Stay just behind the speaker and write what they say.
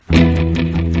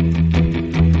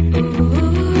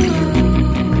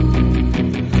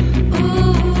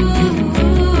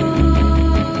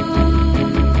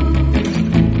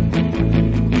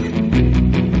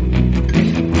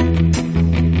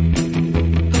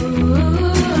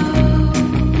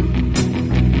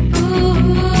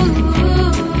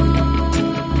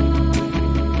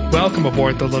Welcome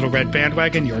aboard the Little Red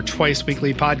Bandwagon, your twice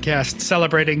weekly podcast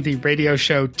celebrating the radio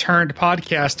show turned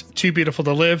podcast, Too Beautiful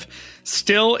to Live.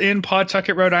 Still in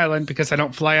Pawtucket, Rhode Island, because I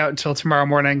don't fly out until tomorrow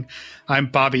morning. I'm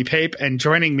Bobby Pape, and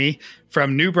joining me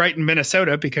from New Brighton,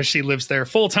 Minnesota, because she lives there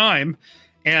full time,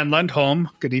 Anne Lundholm.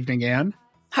 Good evening, Anne.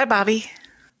 Hi, Bobby.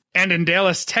 And in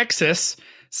Dallas, Texas,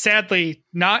 sadly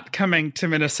not coming to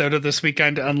Minnesota this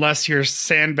weekend unless you're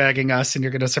sandbagging us and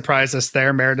you're going to surprise us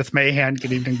there, Meredith Mahan.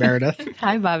 Good evening, Meredith.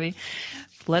 Hi, Bobby.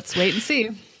 Let's wait and see.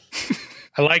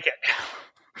 I like it.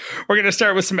 We're going to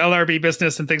start with some LRB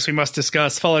business and things we must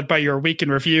discuss, followed by your week in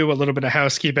review, a little bit of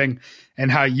housekeeping, and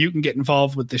how you can get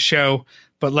involved with the show.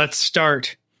 But let's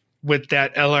start with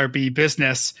that LRB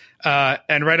business.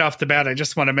 And right off the bat, I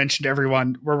just want to mention to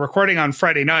everyone, we're recording on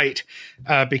Friday night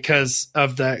because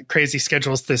of the crazy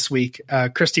schedules this week.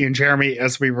 Christy and Jeremy,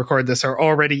 as we record this, are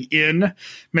already in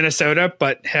Minnesota,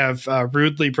 but have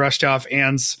rudely brushed off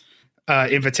Anne's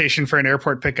invitation for an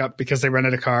airport pickup because they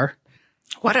rented a car.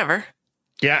 Whatever.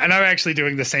 Yeah, and I'm actually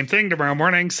doing the same thing tomorrow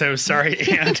morning, so sorry,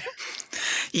 Anne.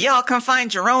 Y'all can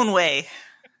find your own way.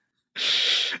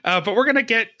 But we're going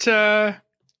to get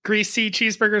greasy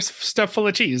cheeseburgers stuffed full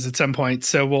of cheese at some point,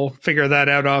 so we'll figure that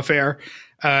out off air.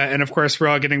 And of course, we're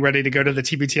all getting ready to go to the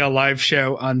TBTL live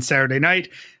show on Saturday night,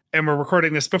 and we're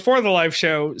recording this before the live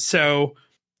show, so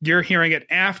you're hearing it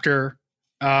after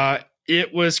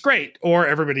it was great, or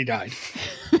everybody died.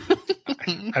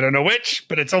 I don't know which,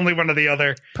 but it's only one or the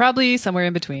other. Probably somewhere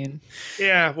in between.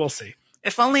 Yeah, we'll see.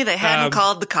 If only they hadn't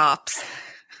called the cops.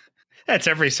 That's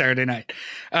every Saturday night.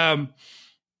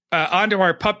 On to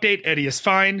our pup date. Eddie is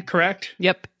fine, correct?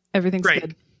 Yep. Everything's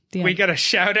Great. good. We got a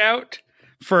shout out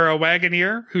for a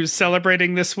Wagoneer who's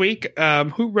celebrating this week.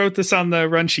 Who wrote this on the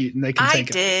run sheet? And they can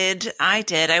take it. I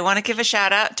did. I want to give a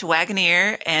shout out to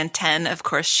Wagoneer and 10, of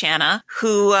course, Shanna,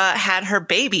 who had her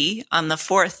baby on the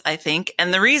 4th, I think.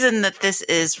 And the reason that this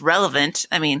is relevant,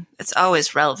 I mean, it's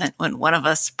always relevant when one of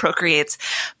us procreates,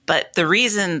 but the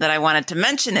reason that I wanted to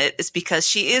mention it is because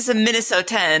she is a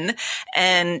Minnesotan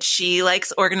and she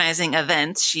likes organizing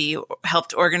events. She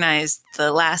helped organize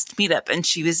the last meetup and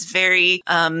she was very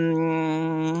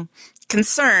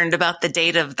concerned about the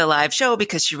date of the live show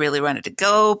because she really wanted to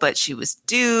go, but she was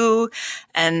due.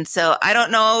 And so I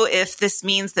don't know if this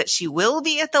means that she will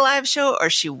be at the live show or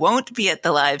she won't be at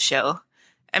the live show.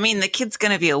 I mean, the kid's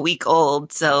going to be a week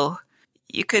old, so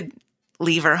you could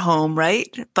leave her home,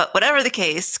 right? But whatever the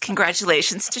case,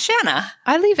 congratulations to Shanna.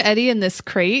 I leave Eddie in this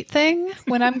crate thing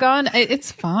when I'm gone.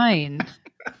 It's fine.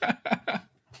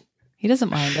 He doesn't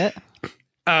mind it.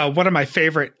 One of my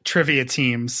favorite trivia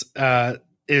teams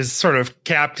is sort of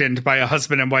captained by a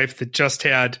husband and wife that just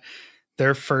had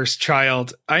their first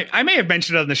child. I may have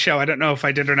mentioned it on the show. I don't know if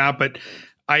I did or not, but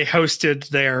I hosted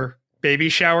their baby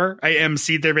shower. I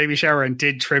emceed their baby shower and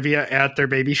did trivia at their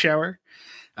baby shower.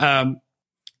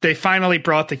 They finally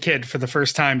brought the kid for the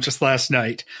first time just last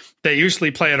night. They usually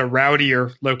play at a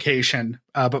rowdier location,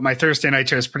 but my Thursday night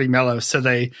show is pretty mellow. So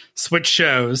they switched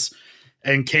shows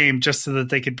and came just so that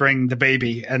they could bring the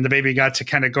baby. And the baby got to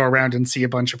kind of go around and see a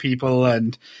bunch of people.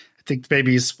 And I think the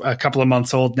baby's a couple of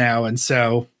months old now. And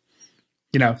so,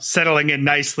 you know, settling in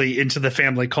nicely into the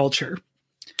family culture.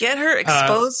 Get her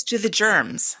exposed to the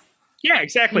germs. Yeah,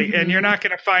 exactly. Mm-hmm. And you're not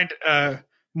going to find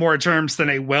more germs than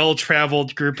a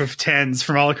well-traveled group of 10s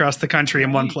from all across the country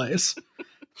in one place.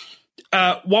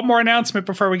 One more announcement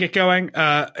before we get going.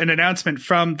 An announcement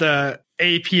from the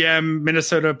APM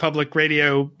Minnesota Public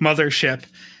Radio mothership.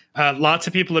 Lots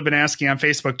of people have been asking on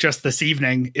Facebook just this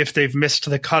evening if they've missed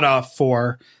the cutoff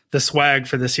for the swag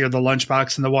for this year, the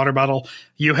lunchbox and the water bottle.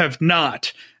 You have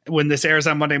not. When this airs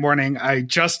on Monday morning, I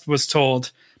just was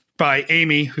told by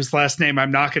Amy, whose last name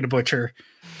I'm not going to butcher,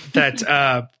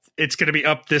 that it's going to be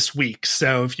up this week.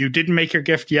 So if you didn't make your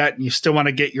gift yet and you still want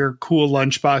to get your cool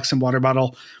lunchbox and water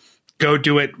bottle, go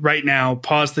do it right now.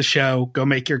 Pause the show. Go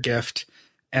make your gift.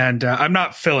 And I'm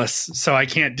not Phyllis, so I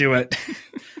can't do it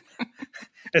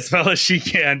as well as she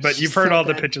can. But you've heard all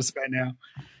the pitches by now.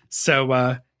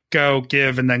 So go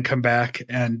give and then come back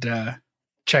and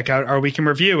check out our week in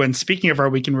review. And speaking of our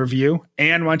week in review,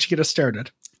 Anne, why don't you get us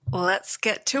started? Let's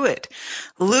get to it.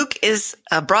 Luke is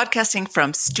broadcasting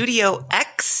from Studio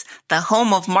X, the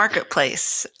home of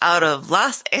Marketplace, out of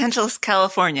Los Angeles,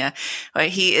 California.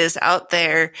 He is out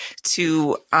there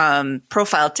to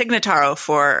profile Tig Notaro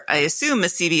for, I assume, a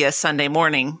CBS Sunday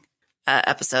Morning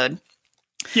episode.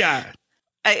 Yeah.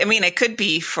 I mean, it could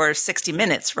be for 60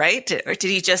 Minutes, right? Or did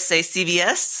he just say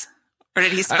CBS? Or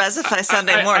did he specify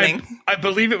Sunday morning? I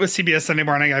believe it was CBS Sunday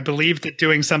Morning. I believe that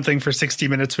doing something for 60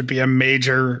 Minutes would be a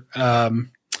major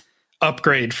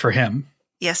upgrade for him.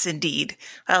 Yes, indeed.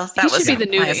 Well, that should be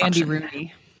the new Andy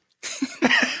Rooney.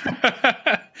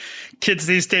 Kids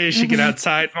these days should get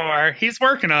outside more. He's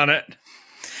working on it.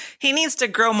 He needs to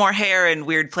grow more hair in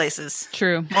weird places.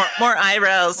 True. More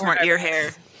eyebrows, more ear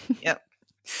hair. Yep.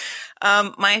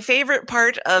 My favorite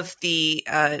part of the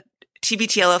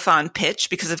TBTLathon pitch,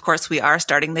 because of course we are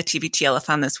starting the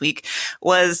TBTLathon this week,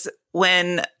 was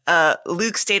when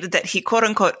Luke stated that he quote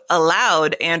unquote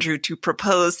allowed Andrew to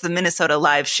propose the Minnesota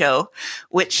live show,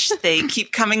 which they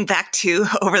keep coming back to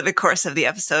over the course of the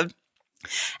episode.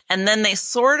 And then they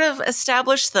sort of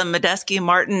established the Medeski,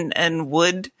 Martin, and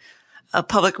Wood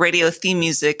public radio theme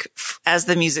music as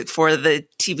the music for the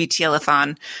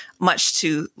TBTLathon, much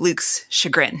to Luke's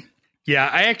chagrin. Yeah,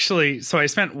 I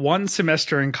spent one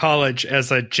semester in college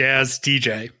as a jazz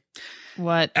DJ.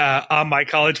 What? On my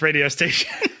college radio station.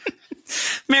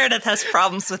 Meredith has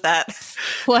problems with that.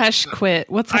 Flash quit.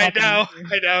 What's happening?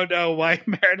 I now know why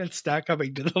Meredith's not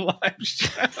coming to the live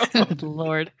show. Good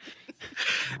Lord.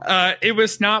 It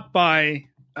was not by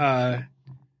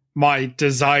my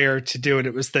desire to do it.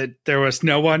 It was that there was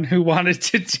no one who wanted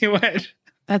to do it.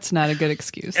 That's not a good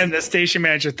excuse. And the station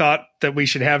manager thought that we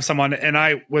should have someone, and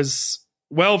I was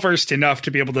well-versed enough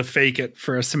to be able to fake it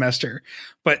for a semester.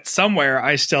 But somewhere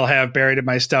I still have buried in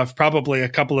my stuff probably a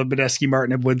couple of Medeski,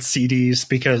 Martin, and Wood CDs,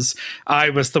 because I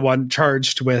was the one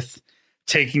charged with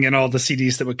taking in all the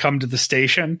CDs that would come to the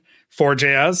station for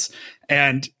jazz.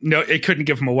 And no, it couldn't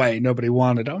give them away. Nobody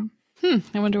wanted them.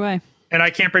 I wonder why. And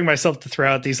I can't bring myself to throw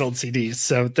out these old CDs.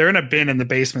 So they're in a bin in the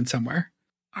basement somewhere.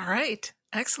 All right.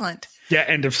 Excellent. Yeah,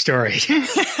 end of story.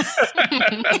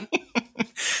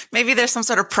 Maybe there's some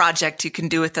sort of project you can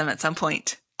do with them at some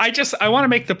point. I want to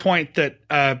make the point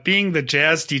that being the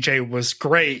jazz DJ was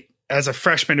great as a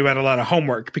freshman who had a lot of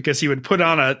homework, because he would put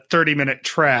on a 30-minute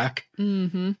track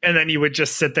and then you would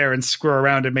just sit there and screw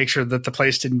around and make sure that the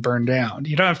place didn't burn down.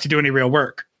 You don't have to do any real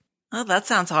work. Oh, that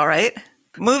sounds all right.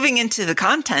 Moving into the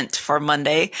content for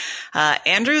Monday,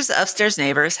 Andrew's upstairs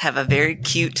neighbors have a very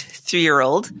cute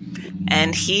 3-year-old,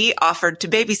 and he offered to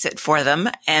babysit for them,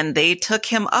 and they took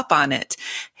him up on it.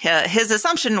 His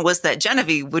assumption was that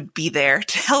Genevieve would be there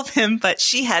to help him, but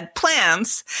she had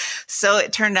plans. So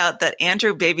it turned out that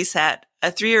Andrew babysat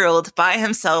a 3-year-old by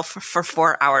himself for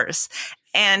 4 hours,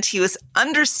 and he was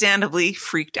understandably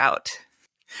freaked out.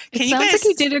 It sounds like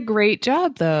he did a great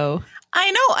job, though.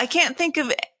 I know. I can't think of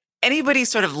anybody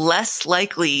sort of less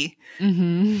likely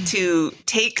to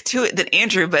take to it than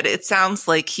Andrew, but it sounds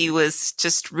like he was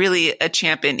just really a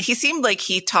champion. He seemed like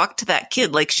he talked to that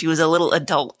kid like she was a little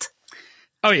adult.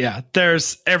 Oh yeah.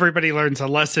 Everybody learns a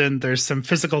lesson. There's some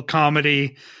physical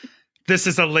comedy. This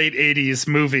is a late 80s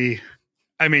movie.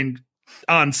 I mean,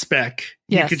 on spec.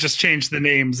 Yes. You could just change the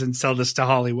names and sell this to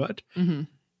Hollywood.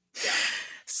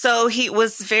 So he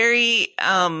was very,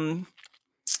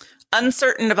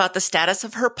 uncertain about the status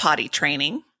of her potty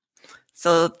training.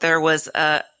 So there was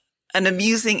an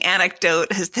amusing anecdote,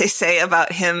 as they say,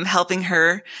 about him helping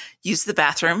her use the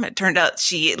bathroom. It turned out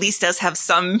she at least does have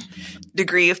some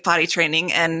degree of potty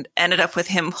training, and ended up with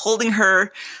him holding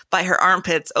her by her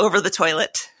armpits over the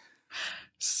toilet.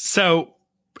 So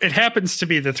it happens to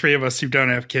be the three of us who don't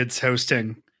have kids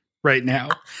hosting right now.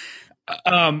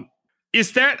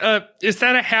 Is that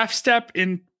a half step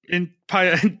in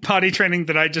potty training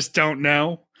that I just don't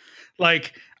know?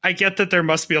 Like, I get that there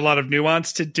must be a lot of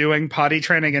nuance to doing potty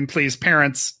training, and please,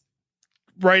 parents,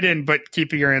 write in, but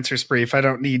keep your answers brief. I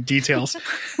don't need details.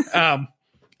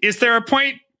 Is there a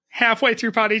point halfway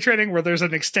through potty training where there's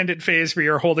an extended phase where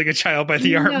you're holding a child by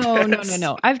the armpits?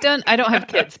 No. I don't have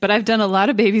kids, but I've done a lot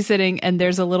of babysitting, and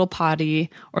there's a little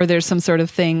potty or there's some sort of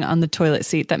thing on the toilet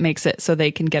seat that makes it so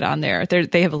they can get on there.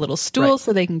 They have a little stool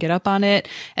so they can get up on it,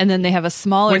 and then they have a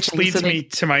smaller Which leads me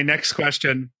to my next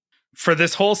question. For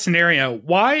this whole scenario,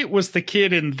 why was the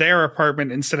kid in their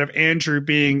apartment instead of Andrew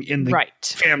being in the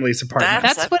family's apartment?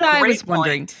 That's what I was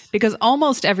wondering. Because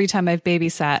almost every time I've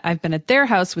babysat, I've been at their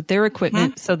house with their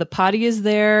equipment. So the potty is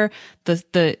there,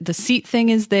 the seat thing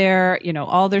is there,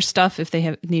 all their stuff. If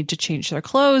they need to change their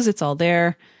clothes, it's all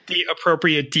there. The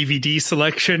appropriate DVD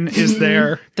selection is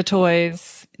there. The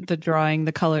toys, the drawing,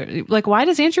 the color. Like, why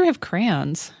does Andrew have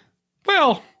crayons?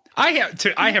 Well,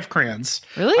 I have crayons.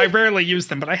 Really? I rarely use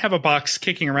them, but I have a box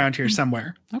kicking around here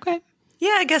somewhere. Okay.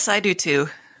 Yeah, I guess I do too.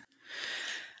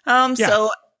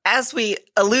 So as we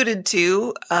alluded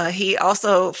to, he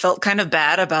also felt kind of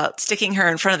bad about sticking her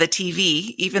in front of the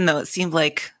TV, even though it seemed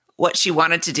like what she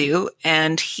wanted to do.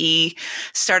 And he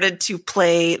started to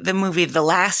play the movie The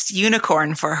Last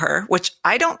Unicorn for her, which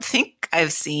I don't think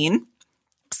I've seen.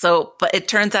 But it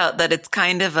turns out that it's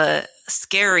kind of a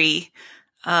scary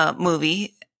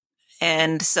movie.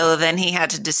 And so then he had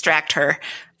to distract her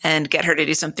and get her to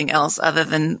do something else other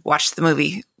than watch the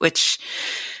movie, which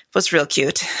was real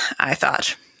cute, I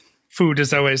thought. Food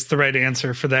is always the right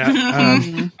answer for that.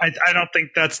 I don't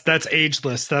think that's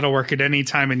ageless. That'll work at any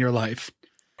time in your life.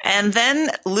 And then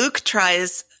Luke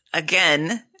tries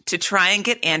again to try and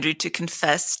get Andrew to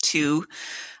confess to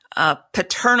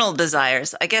paternal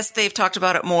desires. I guess they've talked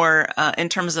about it more in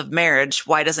terms of marriage.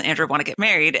 Why doesn't Andrew want to get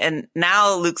married? And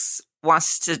now Luke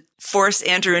wants to force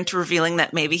Andrew into revealing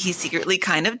that maybe he secretly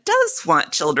kind of does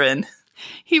want children.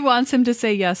 He wants him to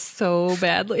say yes so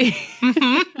badly.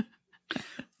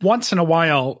 Once in a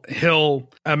while, he'll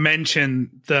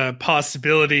mention the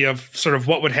possibility of sort of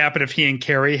what would happen if he and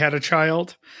Carrie had a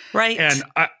child. Right. And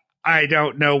I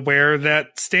don't know where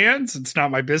that stands. It's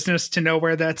not my business to know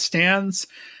where that stands.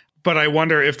 But I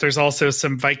wonder if there's also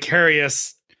some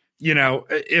vicarious,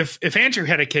 if Andrew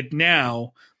had a kid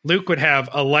now, Luke would have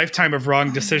a lifetime of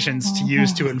wrong decisions to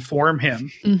use to inform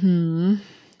him. Mm-hmm.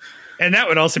 And that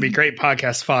would also be great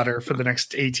podcast fodder for the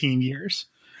next 18 years.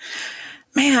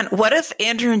 Man, what if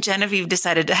Andrew and Genevieve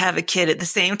decided to have a kid at the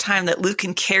same time that Luke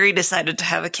and Carrie decided to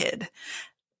have a kid?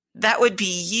 That would be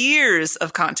years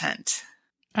of content.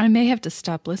 I may have to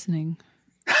stop listening.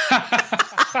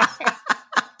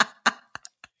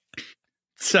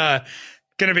 It's going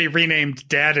to be renamed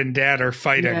Dad and Dad Are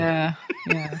Fighting. Yeah.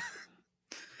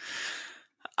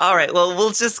 All right, well,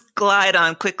 we'll just glide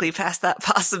on quickly past that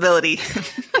possibility.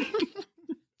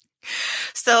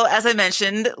 So, as I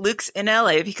mentioned, Luke's in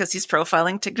LA because he's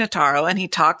profiling Tig Notaro, and he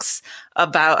talks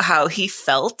about how he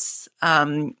felt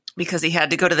because he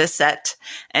had to go to this set,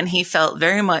 and he felt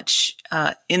very much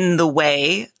in the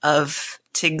way of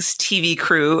Tig's TV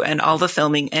crew and all the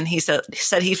filming. And he said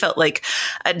he felt like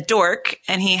a dork,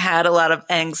 and he had a lot of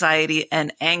anxiety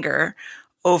and anger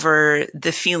over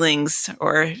the feelings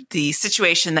or the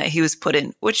situation that he was put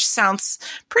in, which sounds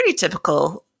pretty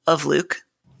typical of Luke.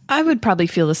 I would probably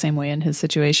feel the same way in his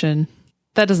situation.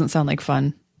 That doesn't sound like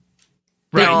fun.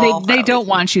 Right. They don't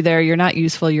want you there. You're not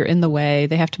useful. You're in the way.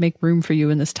 They have to make room for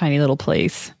you in this tiny little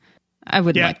place. I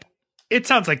wouldn't like that. It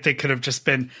sounds like they could have just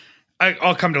been.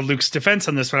 I'll come to Luke's defense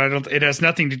on this one. It has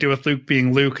nothing to do with Luke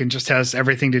being Luke, and just has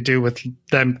everything to do with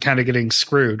them kind of getting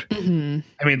screwed. Mm-hmm.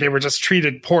 I mean, they were just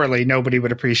treated poorly. Nobody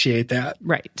would appreciate that.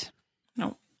 Right.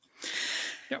 No.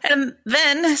 Yep. And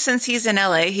then, since he's in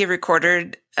LA, he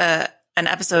recorded an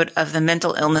episode of the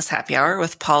Mental Illness Happy Hour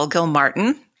with Paul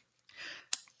Gilmartin.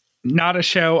 Not a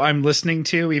show I'm listening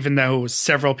to, even though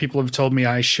several people have told me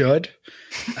I should.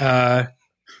 A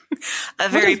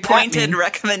very pointed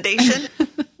recommendation.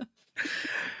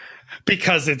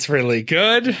 Because it's really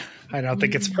good. I don't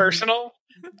think it's personal.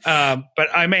 But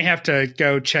I may have to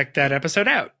go check that episode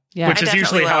out. Yeah, which is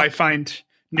usually how will. I find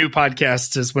new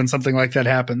podcasts, is when something like that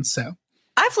happens. So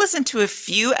I've listened to a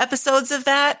few episodes of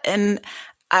that, and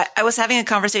I was having a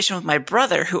conversation with my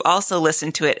brother who also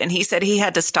listened to it, and he said he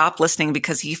had to stop listening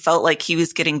because he felt like he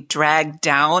was getting dragged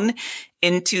down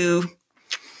into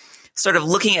sort of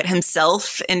looking at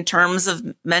himself in terms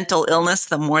of mental illness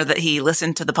the more that he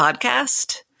listened to the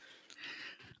podcast.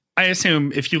 I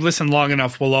assume if you listen long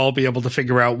enough, we'll all be able to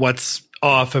figure out what's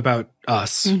off about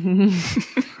us.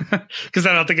 Because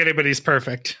I don't think anybody's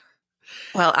perfect.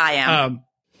 Well, I am.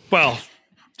 Well,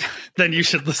 then you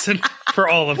should listen for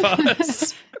all of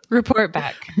us. Report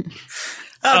back.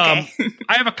 Okay.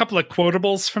 I have a couple of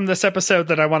quotables from this episode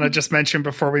that I want to just mention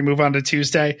before we move on to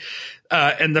Tuesday.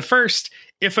 And the first,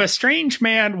 if a strange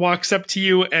man walks up to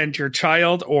you and your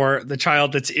child, or the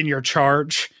child that's in your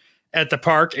charge at the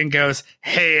park, and goes,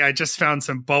 "Hey, I just found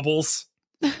some bubbles."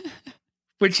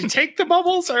 Would you take the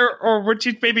bubbles, or would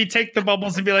you maybe take the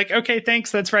bubbles and be like, "Okay,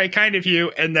 thanks, that's very kind of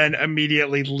you," and then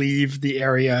immediately leave the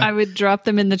area? I would drop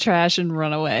them in the trash and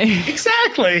run away.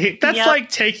 Exactly. That's Yep. like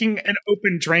taking an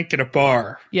open drink at a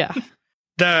bar. Yeah.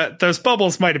 Those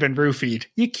bubbles might have been roofied.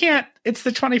 You can't. It's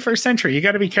the 21st century. You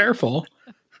got to be careful.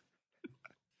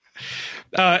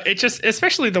 It just,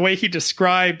 especially the way he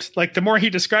described, like the more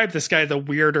he described this guy, the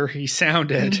weirder he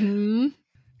sounded. Mm-hmm.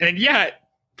 And yet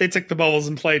they took the bubbles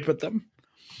and played with them.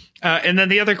 And then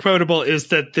the other quotable is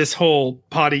that this whole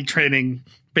potty training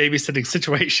babysitting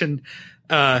situation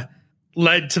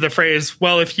led to the phrase,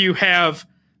 "Well, if you have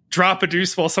drop a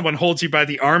deuce while someone holds you by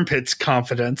the armpits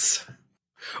confidence,"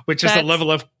 which is a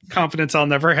level of confidence I'll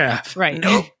never have. Right.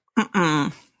 Nope.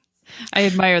 Mm-mm. I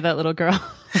admire that little girl.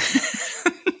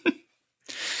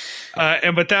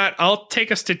 And with that, I'll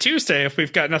take us to Tuesday if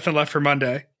we've got nothing left for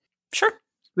Monday. Sure.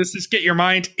 This is Get Your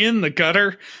Mind in the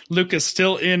Gutter. Luke is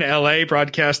still in LA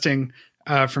broadcasting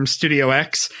from Studio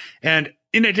X. And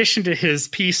in addition to his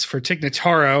piece for Tig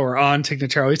Notaro, or on Tig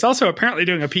Notaro, he's also apparently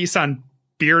doing a piece on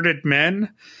bearded men,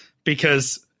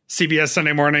 because CBS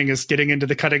Sunday Morning is getting into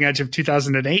the cutting edge of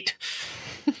 2008.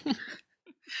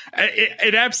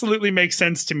 It absolutely makes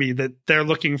sense to me that they're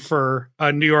looking for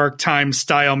a New York Times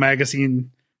style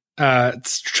magazine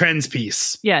trends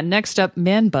piece. Yeah, next up,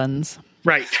 man buns.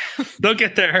 Right. They'll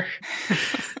get there.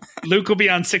 Luke will be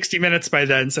on 60 Minutes by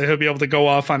then, so he'll be able to go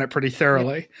off on it pretty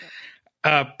thoroughly.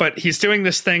 But he's doing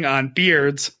this thing on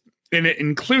beards, and it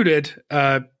included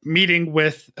meeting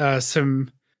with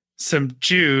some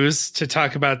Jews to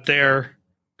talk about their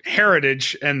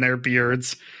heritage and their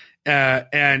beards,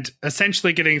 and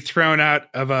essentially getting thrown out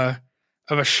of a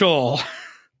shul.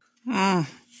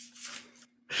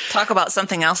 Talk about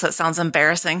something else that sounds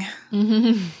embarrassing.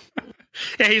 Mm-hmm.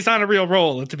 Yeah, he's on a real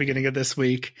roll at the beginning of this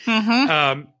week.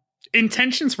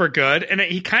 Intentions were good, and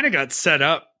he kind of got set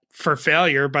up for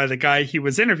failure by the guy he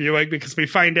was interviewing, because we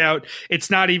find out it's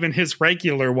not even his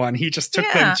regular one. He just took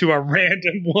them to a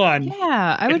random one.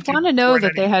 Yeah, I would want to know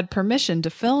that they had permission to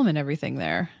film and everything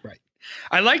there. Right.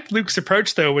 I liked Luke's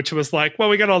approach, though, which was like, well,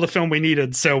 we got all the film we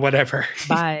needed, so whatever.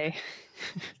 Bye.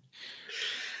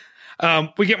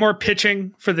 We get more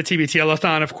pitching for the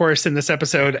TBTL-a-thon, of course, in this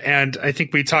episode, and I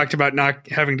think we talked about not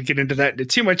having to get into that into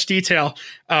too much detail,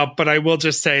 but I will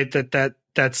just say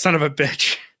that son of a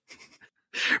bitch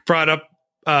brought up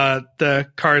the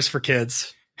Cars for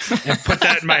Kids and put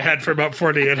that in my head for about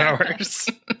 48 hours.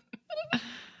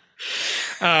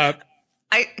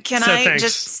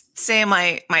 Just say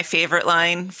my favorite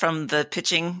line from the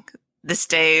pitching this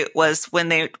day was when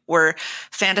they were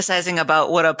fantasizing about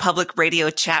what a public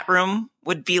radio chat room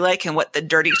would be like and what the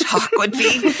dirty talk would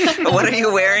be. What are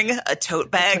you wearing? A tote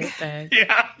bag?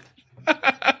 Yeah.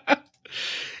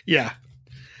 Yeah.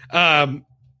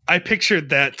 I pictured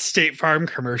that State Farm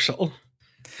commercial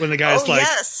when the guy's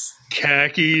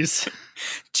khakis.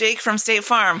 Jake from State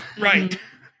Farm. Right.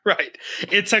 Right.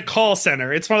 It's a call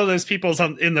center. It's one of those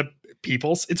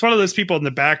it's one of those people in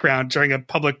the background during a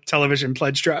public television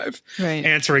pledge drive,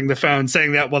 answering the phone,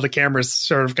 saying that while the cameras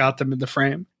sort of got them in the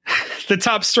frame. The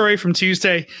top story from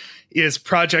Tuesday is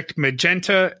Project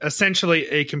Magenta, essentially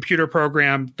a computer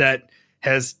program that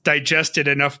has digested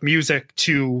enough music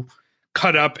to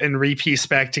cut up and repiece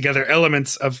back together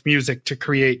elements of music to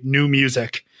create new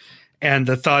music. And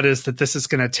the thought is that this is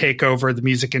going to take over the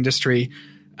music industry.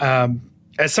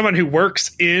 As someone who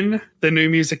works in the new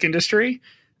music industry,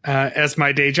 as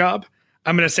my day job,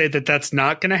 I'm going to say that that's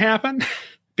not going to happen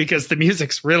because the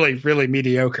music's really, really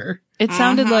mediocre. It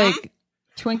sounded like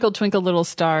Twinkle, Twinkle, Little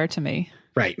Star to me.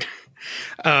 Right.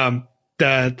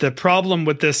 The problem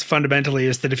with this fundamentally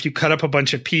is that if you cut up a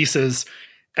bunch of pieces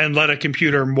and let a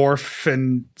computer morph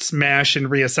and smash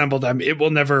and reassemble them, it will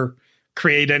never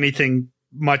create anything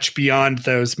much beyond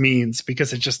those means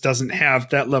because it just doesn't have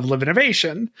that level of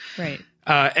innovation. Right.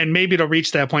 And maybe it'll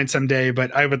reach that point someday,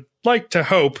 but I would like to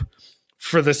hope,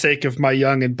 for the sake of my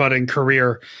young and budding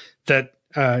career, that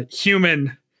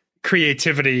human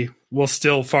creativity will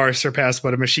still far surpass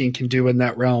what a machine can do in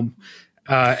that realm.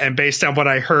 And based on what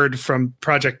I heard from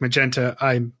Project Magenta,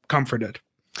 I'm comforted.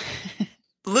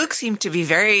 Luke seemed to be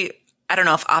very, I don't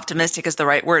know if optimistic is the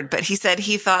right word, but he said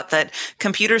he thought that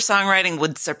computer songwriting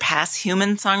would surpass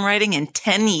human songwriting in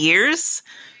 10 years,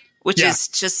 which is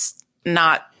just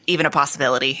not even a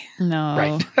possibility. No.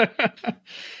 Right.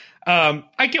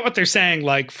 I get what they're saying,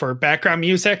 like for background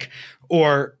music,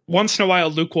 or once in a while,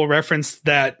 Luke will reference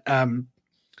that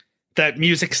that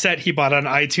music set he bought on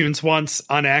iTunes once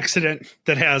on accident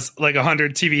that has like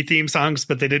 100 TV theme songs,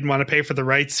 but they didn't want to pay for the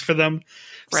rights for them.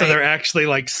 Right. So they're actually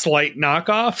like slight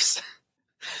knockoffs.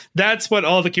 That's what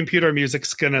all the computer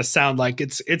music's going to sound like.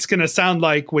 It's going to sound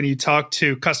like when you talk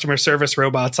to customer service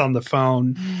robots on the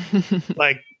phone.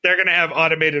 Like they're going to have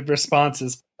automated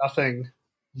responses, nothing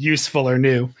useful or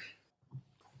new.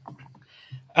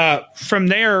 From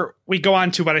there, we go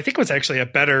on to what I think was actually a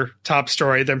better top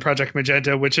story than Project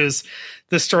Magenta, which is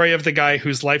the story of the guy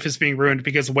whose life is being ruined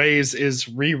because Waze is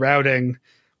rerouting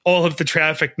all of the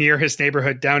traffic near his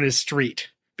neighborhood down his street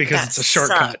because it's a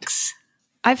shortcut. Sucks.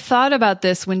 I've thought about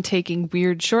this when taking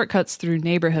weird shortcuts through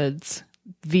neighborhoods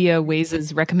via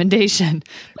Waze's recommendation.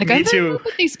 Like, Me too.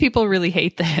 These people really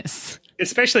hate this.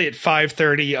 Especially at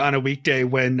 5:30 on a weekday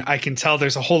when I can tell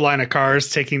there's a whole line of cars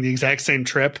taking the exact same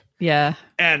trip. Yeah.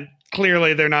 And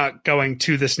clearly they're not going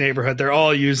to this neighborhood. They're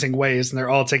all using Waze and they're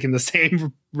all taking the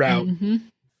same route.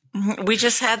 Mm-hmm. We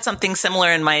just had something similar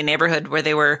in my neighborhood where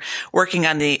they were working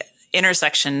on the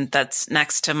intersection that's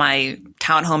next to my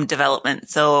townhome development.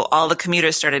 So all the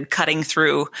commuters started cutting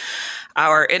through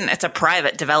it's a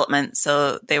private development.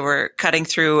 So they were cutting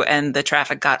through and the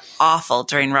traffic got awful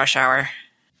during rush hour.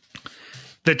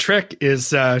 The trick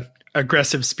is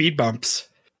aggressive speed bumps.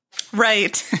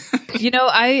 Right.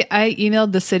 I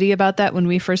emailed the city about that when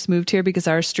we first moved here because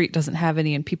our street doesn't have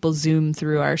any and people zoom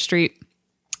through our street.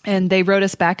 And they wrote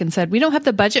us back and said, we don't have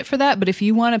the budget for that, but if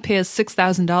you want to pay us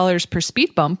 $6,000 per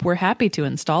speed bump, we're happy to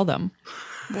install them.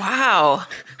 Wow.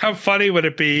 How funny would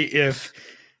it be if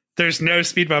there's no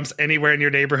speed bumps anywhere in your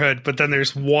neighborhood, but then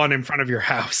there's one in front of your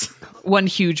house? One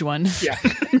huge one. Yeah.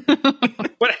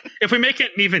 What if we make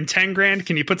it even 10 grand?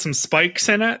 Can you put some spikes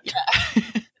in it?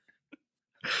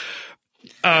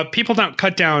 Yeah. People don't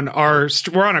cut down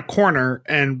we're on a corner,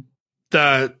 and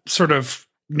the sort of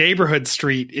neighborhood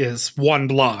street is 1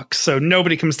 block. So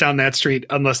nobody comes down that street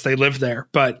unless they live there.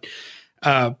 But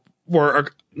we're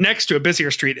next to a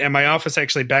busier street, and my office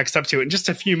actually backs up to it. And just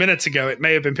a few minutes ago, it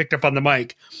may have been picked up on the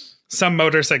mic, some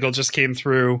motorcycle just came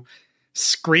through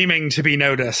screaming to be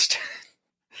noticed.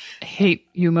 I hate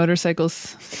you motorcycles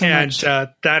so much.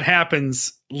 That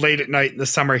happens late at night in the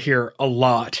summer here a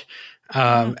lot.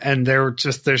 And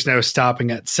there's no stopping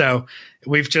it. So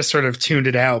we've just sort of tuned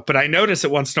it out. But I notice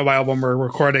it once in a while when we're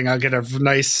recording, I'll get a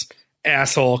nice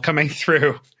asshole coming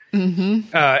through.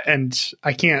 Mm-hmm. And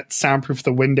I can't soundproof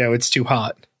the window. It's too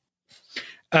hot.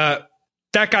 That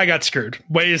guy got screwed.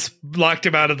 Waze locked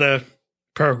him out of the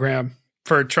program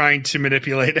for trying to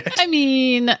manipulate it. I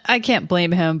mean, I can't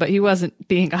blame him, but he wasn't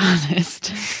being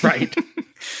honest. Right.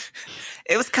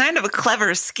 It was kind of a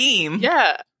clever scheme.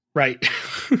 Yeah. Right.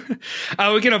 We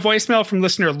get a voicemail from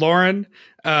listener Lauren,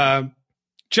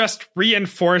 just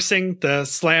reinforcing the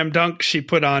slam dunk she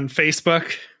put on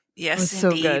Facebook. Yes, so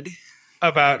indeed. good.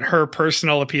 About her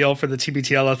personal appeal for the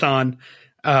TBTL-a-thon.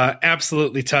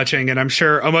 Absolutely touching. And I'm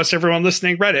sure almost everyone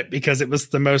listening read it because it was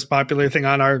the most popular thing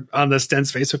on this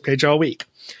dense Facebook page all week.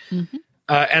 Mm-hmm.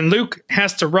 And Luke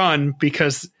has to run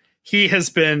because he has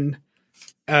been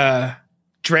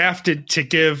drafted to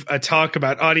give a talk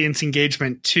about audience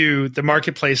engagement to the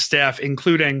marketplace staff,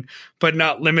 including but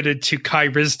not limited to Kai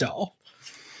Ryssdal.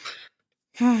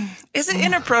 Is it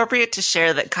inappropriate to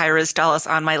share that Kai Ryssdal is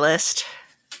on my list?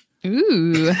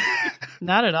 Ooh,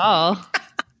 not at all.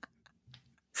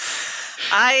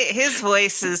 His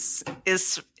voice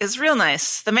is real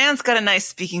nice. The man's got a nice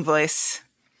speaking voice.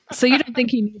 So you don't think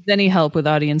he needs any help with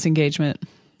audience engagement?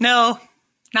 No,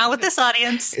 not with this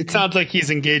audience. It sounds like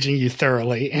he's engaging you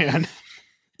thoroughly, Anne.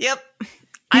 Yep. He's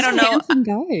I don't a know. handsome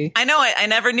guy. I know. I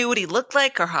never knew what he looked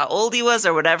like or how old he was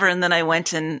or whatever. And then I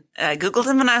went and Googled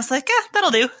him, and I was like, yeah,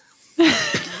 that'll do.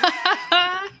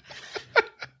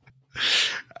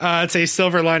 It's a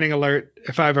silver lining alert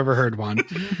if I've ever heard one.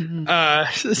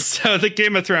 So the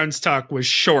Game of Thrones talk was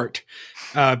short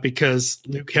because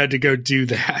Luke had to go do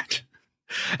that.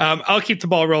 I'll keep the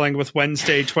ball rolling with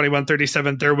Wednesday,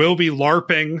 2137. There will be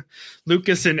LARPing. Luke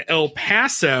is in El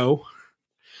Paso,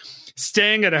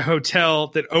 staying at a hotel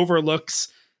that overlooks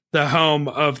the home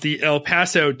of the El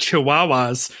Paso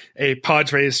Chihuahuas, a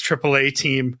Padres AAA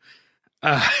team.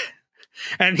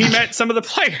 And he met some of the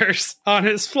players on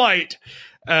his flight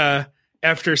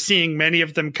after seeing many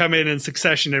of them come in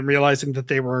succession and realizing that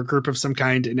they were a group of some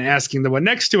kind and asking the one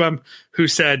next to him, who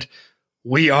said,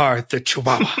 "We are the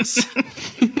Chihuahuas."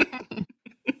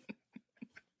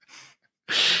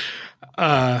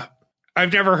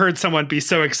 I've never heard someone be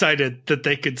so excited that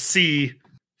they could see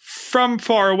from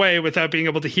far away without being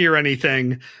able to hear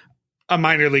anything a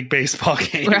minor league baseball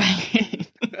game. Right.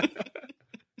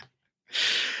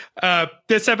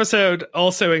 This episode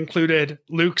also included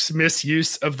Luke's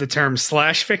misuse of the term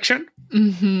slash fiction.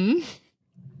 Mm-hmm.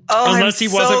 Oh, unless he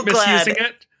wasn't misusing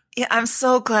it. Yeah, I'm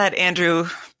so glad Andrew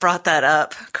brought that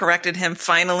up, corrected him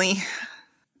finally.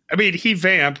 I mean, he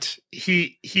vamped.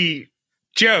 He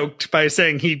joked by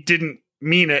saying he didn't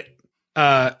mean it.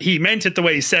 He meant it the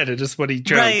way he said it, is what he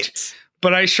joked. Right.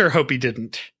 But I sure hope he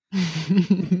didn't.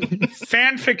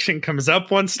 Fan fiction comes up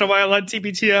once in a while on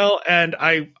TBTL, and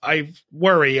I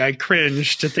worry, I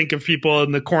cringe to think of people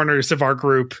in the corners of our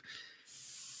group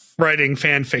writing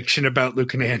fan fiction about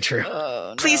Luke and Andrew.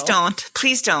 Oh, no.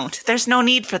 Please don't. There's no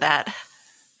need for that.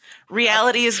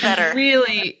 Reality is better.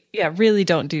 Really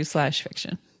don't do slash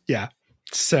fiction. Yeah.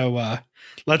 So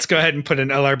let's go ahead and put an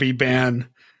LRB ban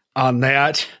on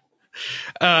that.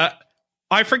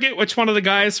 I forget which one of the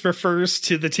guys refers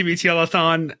to the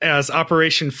TBTL-a-thon as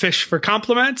Operation Fish for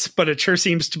Compliments, but it sure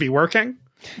seems to be working.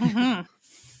 Mm-hmm.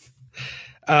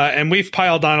 And we've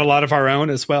piled on a lot of our own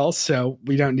as well, so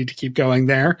we don't need to keep going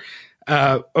there.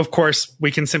 Of course,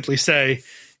 we can simply say,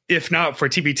 if not for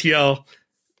TBTL,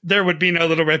 there would be no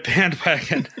Little Red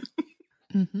Bandwagon.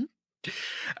 Mm-hmm.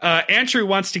 Andrew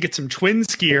wants to get some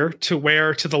Twins gear to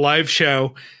wear to the live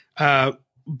show,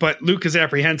 but Luke is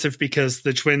apprehensive because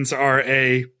the Twins are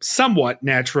a somewhat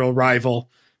natural rival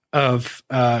of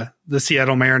the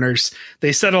Seattle Mariners.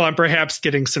 They settle on perhaps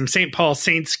getting some St. Paul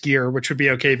Saints gear, which would be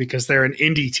okay because they're an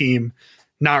indie team,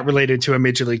 not related to a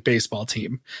Major League Baseball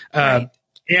team. Right.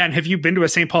 And have you been to a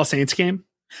St. Paul Saints game?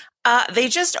 They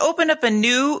just opened up a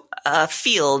new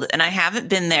field, and I haven't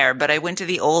been there, but I went to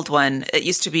the old one. It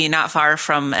used to be not far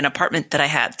from an apartment that I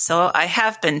had. So I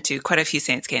have been to quite a few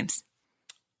Saints games.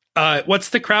 What's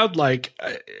the crowd like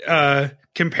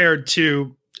compared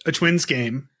to a Twins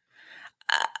game?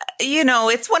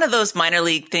 It's one of those minor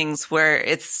league things where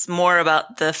it's more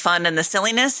about the fun and the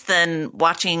silliness than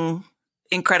watching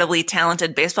incredibly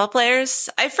talented baseball players.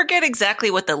 I forget exactly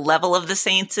what the level of the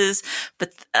Saints is,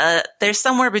 but they're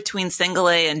somewhere between single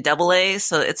A and double A,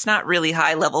 so it's not really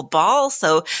high level ball.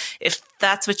 So if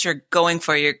that's what you're going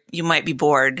for, you might be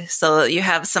bored. So you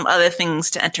have some other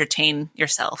things to entertain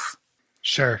yourself.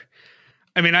 Sure.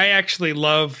 I mean, I actually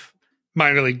love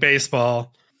minor league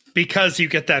baseball because you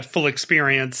get that full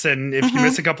experience. And if you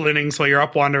miss a couple innings while you're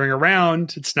up wandering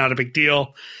around, it's not a big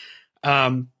deal.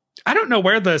 I don't know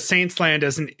where the Saints land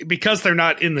is, because they're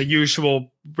not in the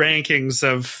usual rankings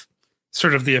of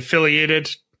sort of the affiliated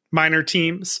minor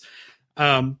teams.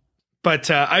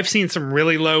 But I've seen some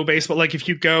really low baseball. Like if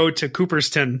you go to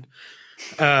Cooperstown,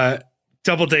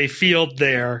 Doubleday Field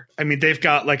there, I mean, they've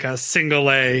got like a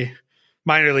single A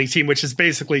minor league team, which is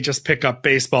basically just pickup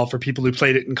baseball for people who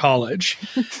played it in college.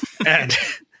 And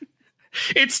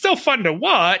it's still fun to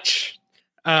watch.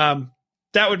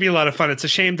 That would be a lot of fun. It's a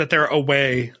shame that they're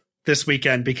away this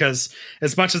weekend, because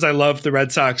as much as I love the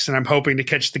Red Sox and I'm hoping to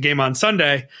catch the game on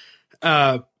Sunday,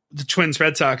 the Twins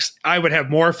Red Sox, I would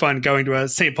have more fun going to a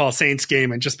St. Paul Saints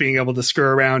game and just being able to screw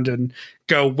around and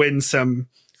go win some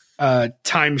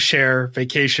timeshare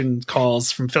vacation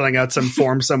calls from filling out some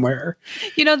form somewhere.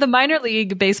 The minor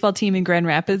league baseball team in Grand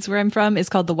Rapids, where I'm from, is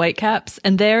called the Whitecaps,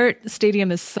 and their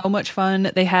stadium is so much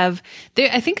fun.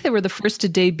 I think they were the first to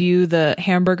debut the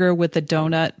hamburger with the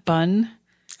donut bun.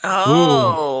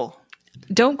 Oh,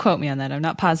 don't quote me on that. I'm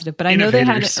not positive, but I know they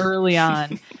had it early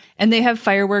on. And they have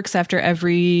fireworks after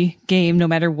every game, no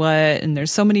matter what. And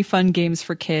there's so many fun games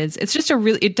for kids. It's just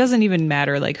it doesn't even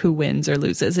matter like who wins or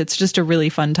loses. It's just a really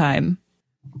fun time.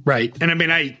 Right. And I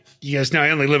mean, you guys know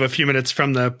I only live a few minutes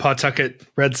from the Pawtucket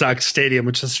Red Sox Stadium,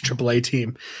 which is a AAA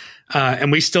team.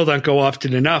 And we still don't go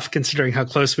often enough considering how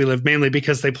close we live, mainly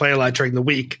because they play a lot during the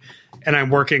week and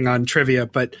I'm working on trivia.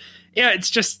 But yeah,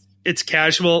 it's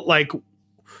casual. Like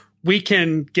we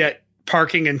can get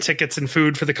parking and tickets and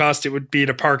food for the cost it would be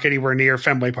to park anywhere near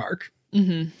Fenway Park.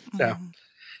 Mm-hmm.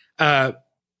 So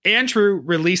Andrew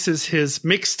releases his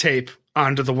mixtape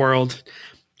onto the world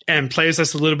and plays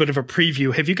us a little bit of a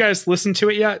preview. Have you guys listened to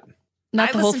it yet?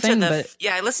 Not the whole thing, but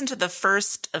yeah, I listened to the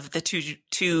first of the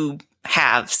two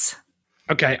halves.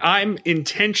 Okay, I'm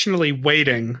intentionally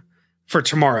waiting for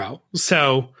tomorrow.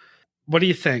 So what do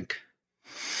you think?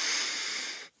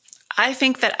 I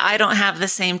think that I don't have the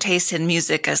same taste in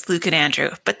music as Luke and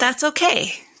Andrew, but that's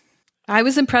okay. I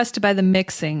was impressed by the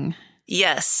mixing.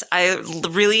 Yes, I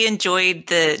really enjoyed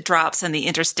the drops and the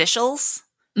interstitials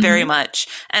very much.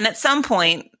 And at some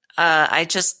point, I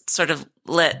just sort of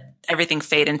let everything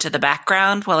fade into the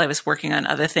background while I was working on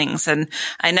other things. And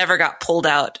I never got pulled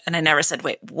out and I never said,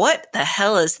 wait, what the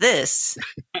hell is this?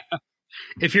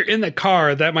 If you're in the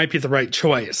car, that might be the right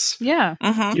choice. Yeah.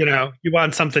 Mm-hmm. You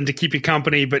want something to keep you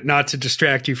company, but not to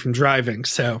distract you from driving.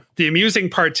 So the amusing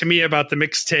part to me about the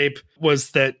mixtape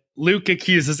was that Luke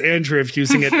accuses Andrew of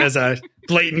using it as a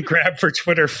blatant grab for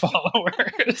Twitter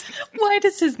followers. Why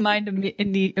does his mind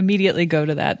immediately go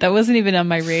to that? That wasn't even on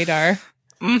my radar.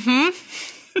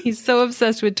 Mm-hmm. He's so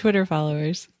obsessed with Twitter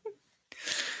followers.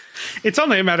 It's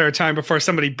only a matter of time before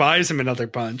somebody buys him another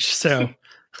bunch. So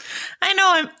I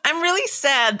know I'm really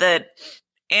sad that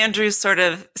Andrew sort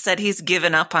of said he's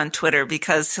given up on Twitter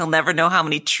because he'll never know how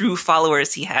many true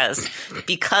followers he has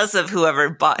because of whoever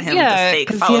bought him the fake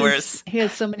followers. He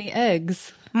has so many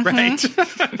eggs. Right.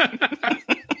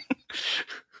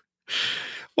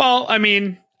 Well, I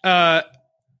mean,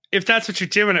 if that's what you're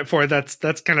doing it for,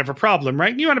 that's kind of a problem,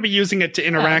 right? You want to be using it to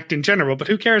interact in general, but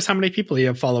who cares how many people you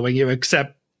have following you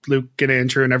except Luke and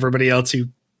Andrew and everybody else who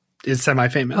is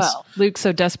semi-famous. Well, Luke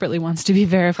so desperately wants to be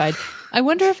verified. I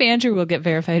wonder if Andrew will get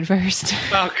verified first.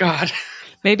 Oh, God.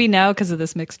 Maybe now because of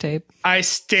this mixtape. I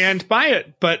stand by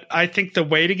it, but I think the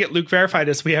way to get Luke verified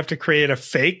is we have to create a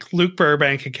fake Luke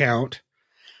Burbank account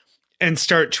and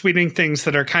start tweeting things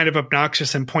that are kind of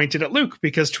obnoxious and pointed at Luke,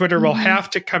 because Twitter will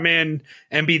have to come in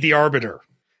and be the arbiter.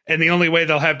 And the only way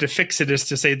they'll have to fix it is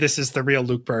to say, this is the real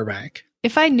Luke Burbank.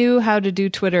 If I knew how to do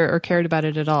Twitter or cared about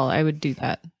it at all, I would do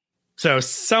that. So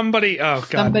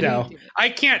no. I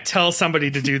can't tell somebody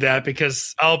to do that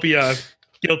because I'll be a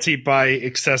guilty by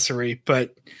accessory,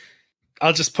 but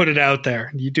I'll just put it out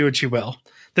there. You do what you will.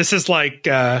 This is like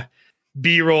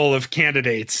B-roll of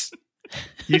candidates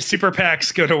You super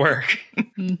PACs go to work.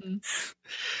 Mm-hmm.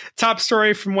 Top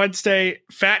story from Wednesday,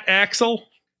 Fat Axel.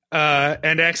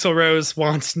 And Axl Rose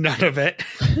wants none of it.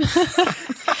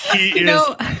 He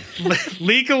is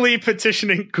legally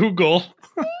petitioning Google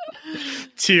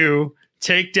to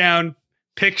take down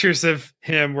pictures of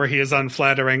him where he is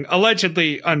unflattering,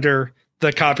 allegedly under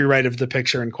the copyright of the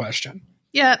picture in question.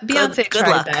 Yeah, Beyonce Good tried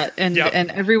luck. that, and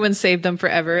everyone saved them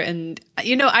forever. And,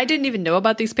 I didn't even know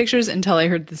about these pictures until I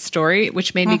heard the story,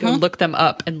 which made me go look them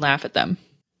up and laugh at them.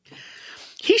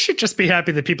 He should just be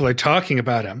happy that people are talking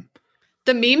about him.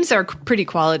 The memes are pretty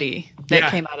quality that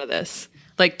came out of this.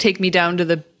 Like, take me down to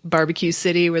the barbecue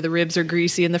city where the ribs are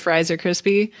greasy and the fries are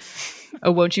crispy.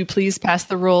 Oh, won't you please pass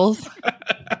the rolls?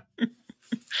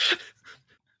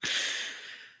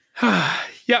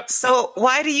 Yep. So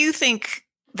why do you think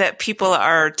that people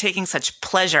are taking such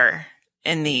pleasure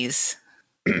in these?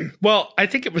 Well, I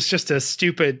think it was just a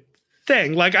stupid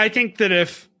thing. Like, I think that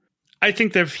if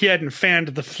he hadn't fanned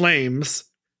the flames,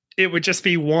 it would just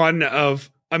be one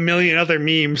of a million other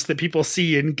memes that people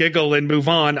see and giggle and move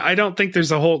on. I don't think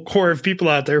there's a whole core of people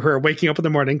out there who are waking up in the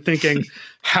morning thinking,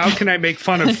 how can I make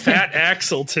fun of Fat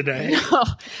Axel today? No.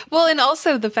 Well, and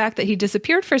also the fact that he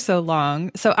disappeared for so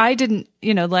long. So I didn't,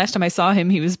 last time I saw him,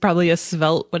 he was probably a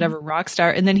svelte, whatever, rock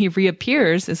star. And then he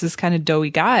reappears as this kind of doughy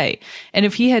guy. And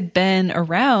if he had been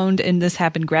around and this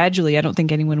happened gradually, I don't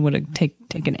think anyone would have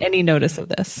taken any notice of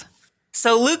this.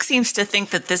 So Luke seems to think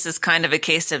that this is kind of a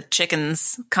case of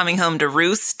chickens coming home to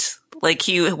roost. Like,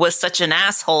 he was such an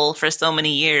asshole for so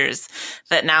many years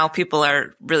that now people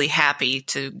are really happy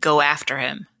to go after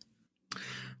him.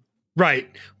 Right.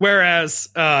 Whereas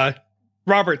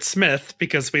Robert Smith,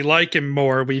 because we like him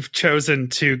more, we've chosen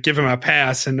to give him a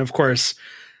pass. And of course,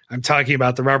 I'm talking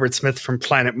about the Robert Smith from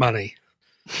Planet Money.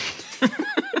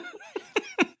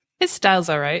 His style's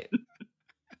all right.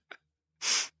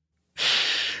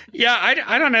 Yeah,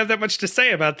 I don't have that much to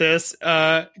say about this.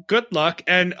 Good luck.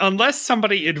 And unless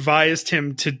somebody advised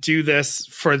him to do this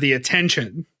for the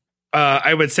attention,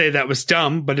 I would say that was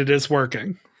dumb, but it is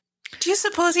working. Do you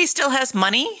suppose he still has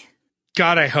money?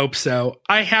 God, I hope so.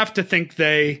 I have to think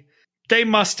they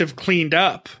must have cleaned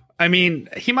up. I mean,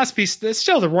 he must be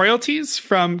still the royalties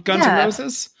from Guns N'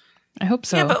 Roses. I hope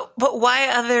so. Yeah, but what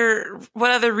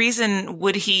other reason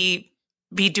would he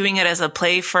be doing it as a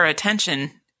play for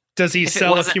attention? Does he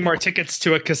sell a few more tickets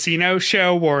to a casino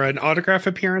show or an autograph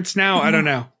appearance now? Mm-hmm. I don't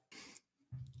know.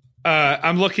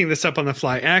 I'm looking this up on the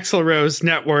fly. Axl Rose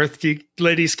net worth. Do you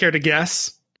ladies care to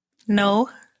guess? No,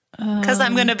 because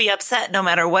I'm going to be upset no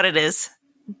matter what it is.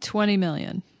 20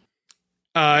 million.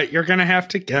 You're going to have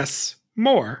to guess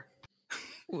more.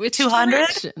 Which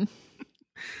 200?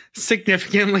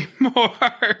 Significantly more.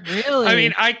 Really? I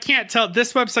mean, I can't tell.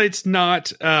 This website's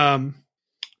not.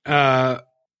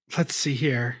 Let's see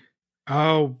here.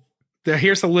 Oh,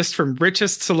 here's a list from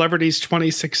Richest Celebrities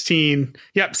 2016.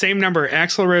 Yep, same number.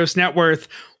 Axl Rose net worth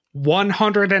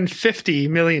 $150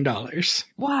 million.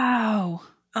 Wow.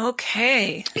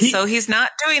 Okay. So he's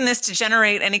not doing this to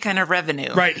generate any kind of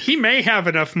revenue. Right. He may have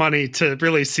enough money to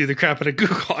really sue the crap out of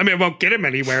Google. I mean, it won't get him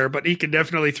anywhere, but he can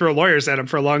definitely throw lawyers at him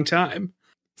for a long time.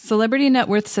 Celebrity net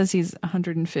worth says he's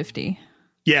 150.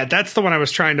 Yeah, that's the one I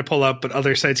was trying to pull up, but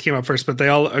other sites came up first, but they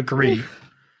all agree.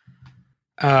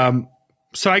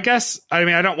 So I guess, I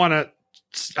mean, I don't want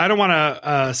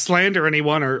to slander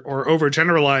anyone or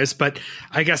overgeneralize, but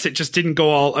I guess it just didn't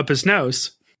go all up his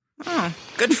nose. Oh,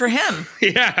 good for him.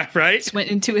 Yeah, right? Just went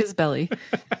into his belly.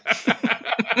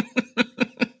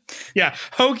 Yeah,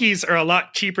 hoagies are a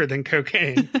lot cheaper than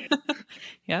cocaine.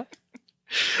 Yep.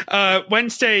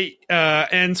 Wednesday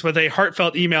ends with a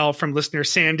heartfelt email from listener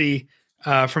Sandy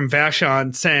from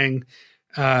Vashon saying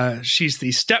she's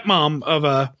the stepmom of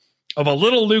a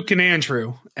little Luke and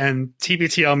Andrew, and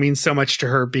TBTL means so much to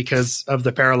her because of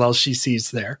the parallels she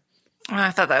sees there. Oh,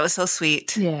 I thought that was so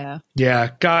sweet. Yeah.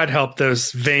 Yeah, God help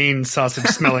those vain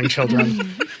sausage-smelling children.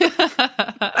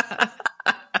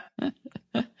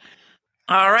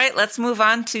 All right, let's move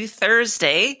on to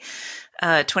Thursday,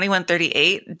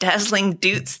 2138, Dazzling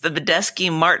Doots, the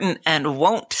Badesky, Martin, and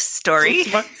Won't story.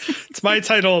 It's my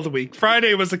title of the week.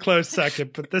 Friday was a close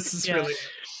second, but this is really...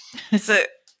 It's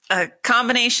a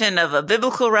combination of a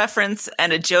biblical reference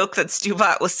and a joke that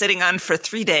Stubot was sitting on for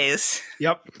 3 days.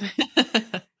 Yep.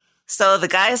 So the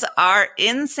guys are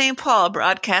in St. Paul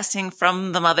broadcasting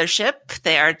from the mothership.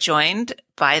 They are joined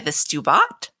by the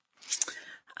Stubot.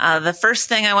 The first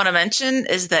thing I want to mention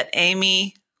is that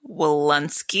Amy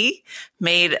Wolunski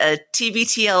made a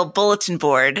TBTL bulletin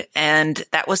board, and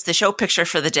that was the show picture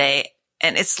for the day.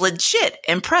 And it's legit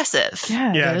impressive.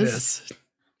 Yeah, it is.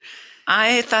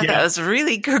 I thought that was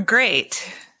really great.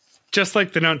 Just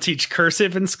like they don't teach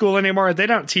cursive in school anymore, they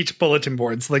don't teach bulletin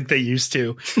boards like they used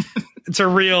to. It's a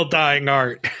real dying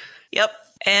art. Yep.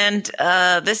 And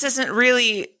this isn't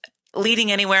really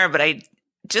leading anywhere, but I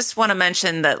just want to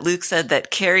mention that Luke said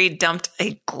that Carrie dumped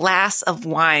a glass of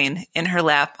wine in her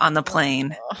lap on the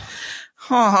plane.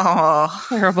 Oh,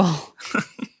 Terrible.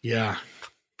 Yeah.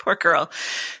 poor girl.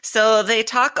 So they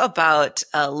talk about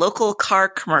local car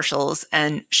commercials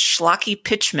and schlocky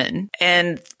pitchmen.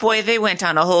 And boy, they went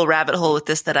down a whole rabbit hole with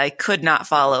this that I could not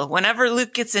follow. Whenever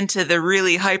Luke gets into the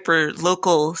really hyper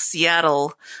local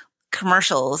Seattle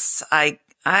commercials, I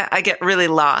get really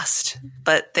lost.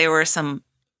 But they were some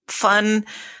fun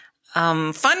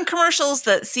commercials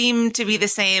that seem to be the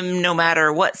same no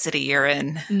matter what city you're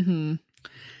in. Mm-hmm.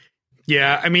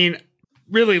 Yeah, I mean,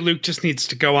 really, Luke just needs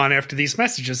to go on after these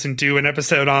messages and do an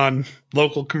episode on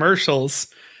local commercials,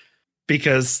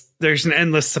 because there's an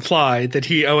endless supply that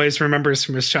he always remembers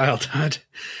from his childhood.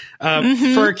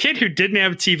 For a kid who didn't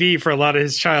have TV for a lot of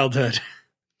his childhood.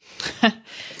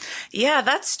 Yeah,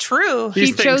 that's true.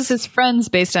 He chose his friends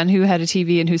based on who had a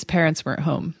TV and whose parents weren't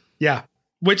home. Yeah,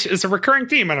 which is a recurring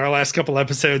theme in our last couple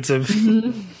episodes of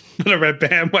The Red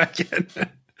Bandwagon.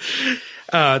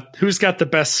 Who's got the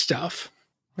best stuff?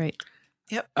 Right.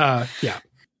 Yep. Yeah.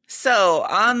 So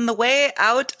on the way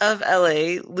out of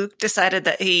LA, Luke decided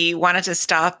that he wanted to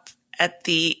stop at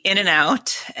the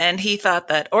In-N-Out, and he thought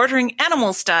that ordering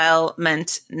animal style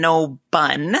meant no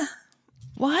bun.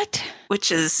 What? Which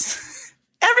is,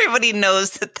 everybody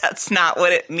knows that that's not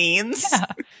what it means. Yeah.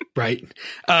 Right.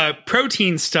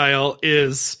 Protein style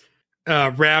is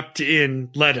wrapped in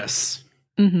lettuce.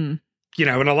 Mm-hmm. You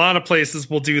know, and a lot of places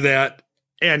will do that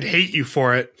and hate you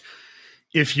for it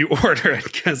if you order it,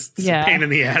 because it's a pain in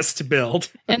the ass to build.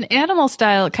 And animal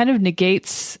style kind of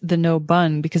negates the no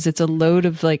bun because it's a load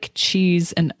of like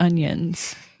cheese and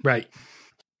onions. Right.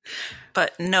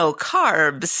 But no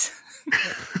carbs.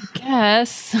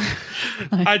 Yes.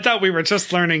 I thought we were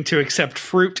just learning to accept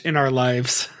fruit in our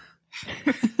lives.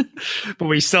 But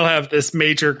we still have this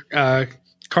major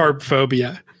carb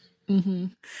phobia. Mm-hmm.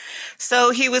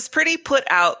 So he was pretty put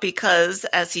out because,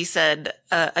 as he said,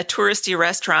 a touristy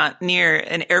restaurant near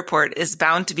an airport is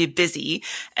bound to be busy.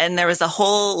 And there was a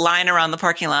whole line around the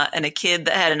parking lot and a kid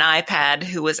that had an iPad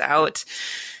who was out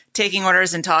taking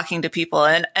orders and talking to people.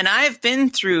 And I've been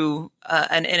through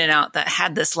an In-N-Out that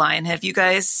had this line. Have you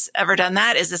guys ever done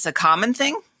that? Is this a common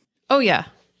thing? Oh, yeah.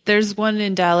 There's one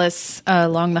in Dallas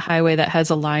along the highway that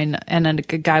has a line and a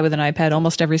guy with an iPad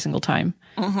almost every single time.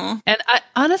 Mm-hmm. And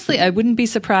honestly, I wouldn't be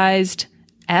surprised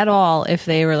at all if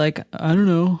they were like, I don't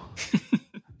know.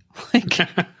 Like,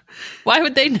 why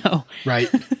would they know? Right.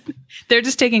 They're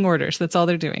just taking orders. That's all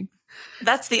they're doing.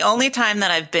 That's the only time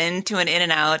that I've been to an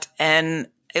In-N-Out, and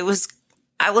it was,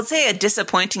 I would say, a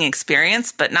disappointing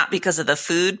experience, but not because of the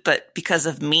food, but because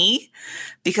of me,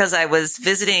 because I was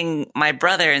visiting my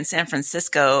brother in San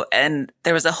Francisco, and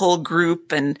there was a whole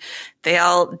group, and they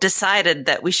all decided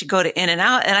that we should go to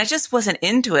In-N-Out, and I just wasn't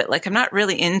into it. Like, I'm not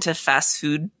really into fast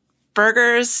food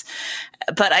burgers,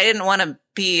 but I didn't want to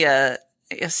be a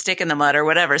stick in the mud or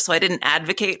whatever. So I didn't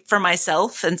advocate for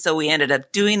myself. And so we ended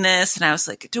up doing this, and I was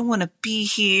like, I don't want to be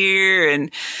here. And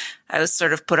I was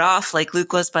sort of put off like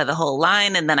Luke was by the whole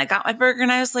line. And then I got my burger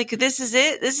and I was like, this is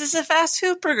it. This is a fast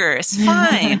food burger. It's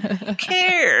fine. Who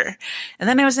care? And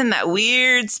then I was in that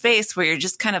weird space where you're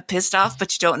just kind of pissed off,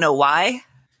 but you don't know why.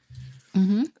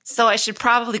 Mm-hmm. So I should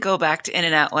probably go back to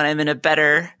In-N-Out when I'm in a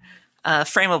better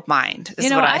frame of mind,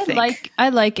 is what I think. I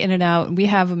like In-N-Out. We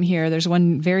have them here. There's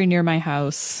one very near my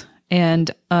house. And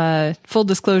full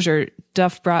disclosure,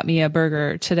 Duff brought me a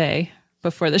burger today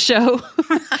before the show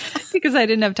because I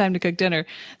didn't have time to cook dinner.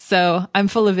 So I'm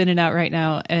full of In-N-Out right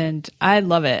now, and I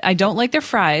love it. I don't like their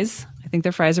fries. I think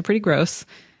their fries are pretty gross.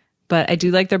 But I do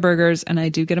like their burgers, and I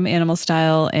do get them animal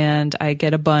style, and I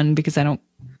get a bun because I don't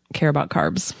care about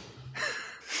carbs.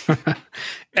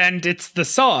 And it's the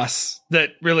sauce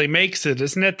that really makes it,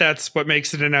 isn't it? That's what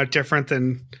makes it In-N-Out different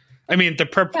than, I mean, the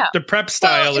prep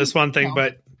style is one thing,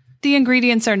 but the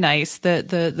ingredients are nice.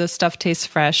 The stuff tastes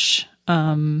fresh.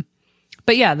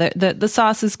 But yeah, the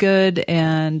sauce is good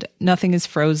and nothing is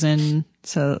frozen,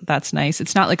 so that's nice.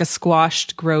 It's not like a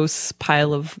squashed, gross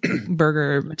pile of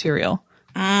burger material.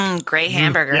 Great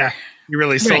hamburger. Yeah, you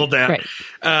really sold that.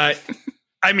 Right.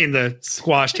 I mean, the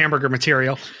squashed hamburger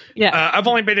material. Yeah. I've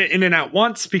only been to In-N-Out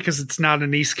once because it's not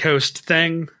an East Coast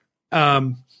thing.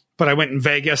 But I went in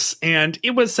Vegas, and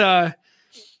it was an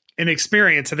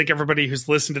experience. I think everybody who's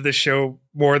listened to this show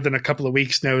more than a couple of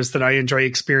weeks knows that I enjoy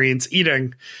experience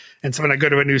eating. And so when I go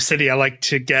to a new city, I like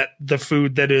to get the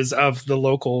food that is of the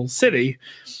local city.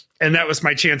 And that was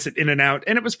my chance at In-N-Out.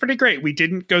 And it was pretty great. We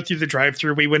didn't go through the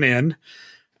drive-thru. We went in,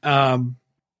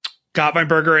 got my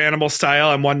burger animal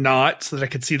style and one not so that I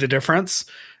could see the difference,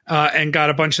 and got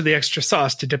a bunch of the extra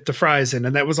sauce to dip the fries in.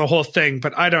 And that was a whole thing,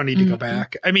 but I don't need to go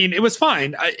back. I mean, it was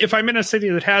fine. If I'm in a city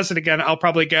that has it again, I'll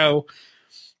probably go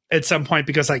at some point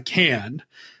because I can.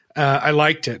 I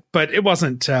liked it, but it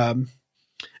wasn't...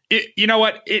 you know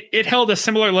what? It held a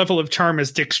similar level of charm as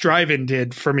Dick's Drive-In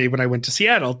did for me when I went to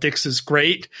Seattle. Dick's is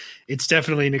great. It's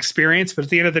definitely an experience, but at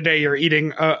the end of the day, you're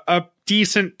eating a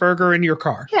decent burger in your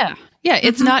car. Yeah. Yeah,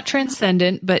 it's not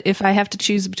transcendent, but if I have to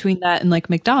choose between that and like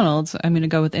McDonald's, I'm going to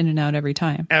go with In-N-Out every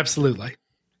time. Absolutely.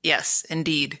 Yes,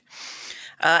 indeed.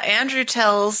 Andrew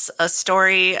tells a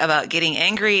story about getting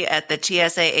angry at the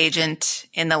TSA agent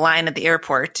in the line at the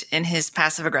airport in his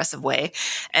passive-aggressive way.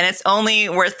 And it's only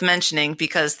worth mentioning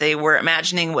because they were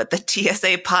imagining what the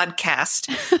TSA podcast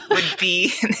would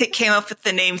be. And they came up with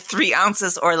the name 3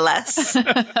 Ounces or Less.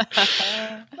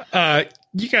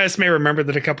 You guys may remember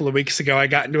that a couple of weeks ago, I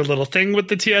got into a little thing with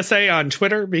the TSA on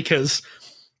Twitter because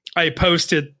I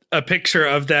posted a picture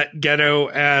of that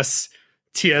ghetto-ass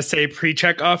TSA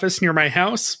pre-check office near my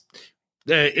house.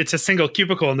 It's a single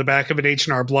cubicle in the back of an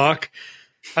H&R Block,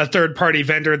 a third-party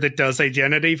vendor that does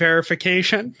identity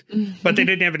verification, but they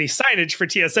didn't have any signage for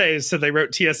TSA, so they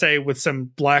wrote TSA with some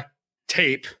black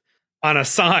tape on a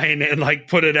sign and like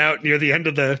put it out near the end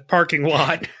of the parking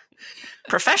lot.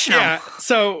 Professional. Yeah,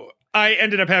 so I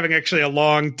ended up having actually a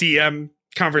long DM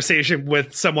conversation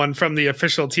with someone from the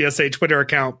official TSA Twitter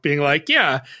account being like,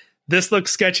 yeah, this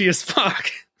looks sketchy as fuck.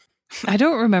 I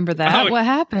don't remember that. Oh, what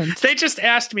happened? They just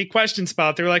asked me questions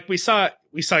about it. They were like, we saw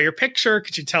your picture.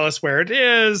 Could you tell us where it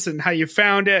is and how you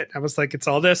found it? I was like, it's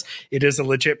all this. It is a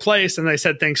legit place. And they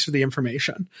said, thanks for the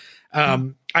information.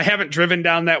 I haven't driven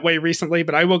down that way recently,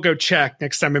 but I will go check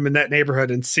next time I'm in that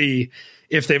neighborhood and see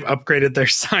if they've upgraded their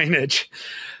signage.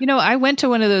 You know, I went to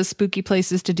one of those spooky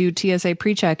places to do TSA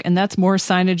pre-check, and that's more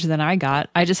signage than I got.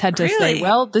 I just had to say,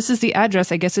 well, this is the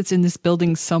address. I guess it's in this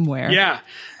building somewhere. Yeah.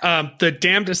 The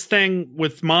damnedest thing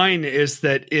with mine is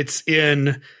that it's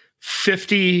in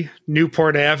 50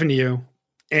 Newport Avenue,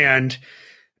 and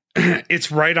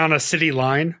it's right on a city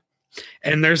line.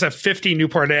 And there's a 50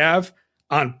 Newport Ave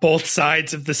on both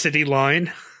sides of the city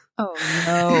line. Oh,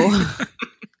 no.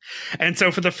 And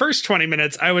so for the first 20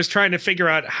 minutes, I was trying to figure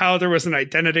out how there was an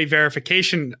identity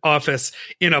verification office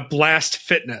in a Blast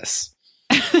Fitness.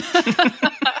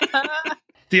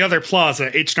 The other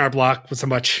plaza, H&R Block, was a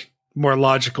much more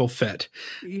logical fit.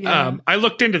 Yeah. I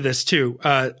looked into this too.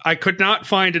 I could not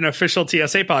find an official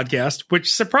TSA podcast,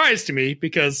 which surprised me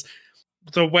because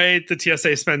the way the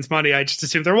TSA spends money, I just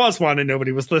assumed there was one and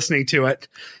nobody was listening to it.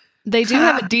 They do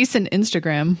have a decent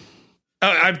Instagram.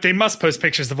 They must post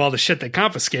pictures of all the shit they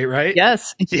confiscate, right?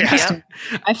 Yes. Yeah.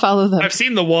 I follow them. I've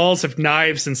seen the walls of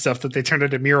knives and stuff that they turned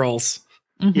into murals.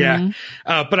 Mm-hmm. Yeah.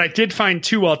 But I did find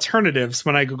 2 alternatives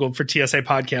when I Googled for TSA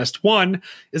podcast. One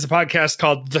is a podcast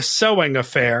called The Sewing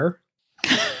Affair,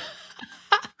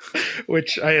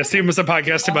 which I assume is a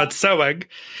podcast about sewing.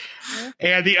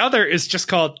 And the other is just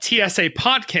called TSA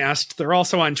Podcast. They're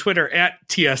also on Twitter at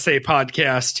TSA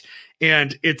Podcast.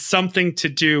 And it's something to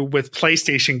do with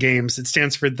PlayStation games. It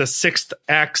stands for the Sixth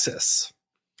Axis.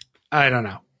 I don't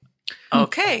know.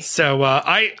 Okay. So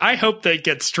I hope they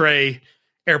get stray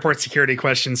airport security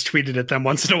questions tweeted at them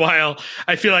once in a while.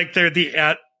 I feel like they're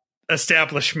the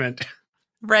establishment.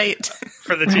 Right.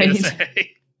 For the TSA.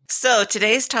 So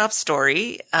today's top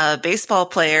story, a baseball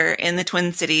player in the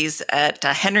Twin Cities at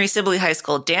Henry Sibley High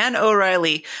School, Dan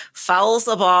O'Reilly, fouls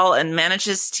a ball and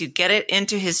manages to get it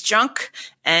into his junk,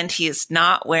 and he is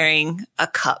not wearing a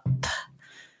cup.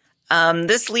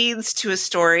 This leads to a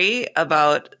story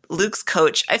about Luke's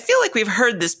coach. I feel like we've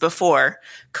heard this before.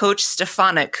 Coach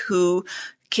Stefanik, who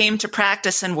came to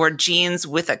practice and wore jeans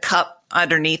with a cup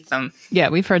underneath them. Yeah,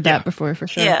 we've heard that before for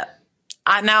sure. Yeah.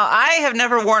 Now, I have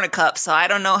never worn a cup, so I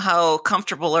don't know how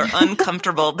comfortable or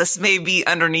uncomfortable this may be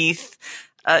underneath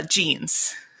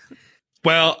jeans.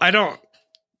 Well, I don't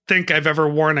think I've ever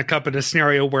worn a cup in a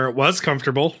scenario where it was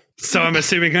comfortable, so I'm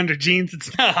assuming under jeans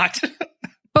it's not.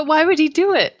 But why would he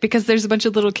do it? Because there's a bunch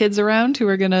of little kids around who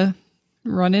are going to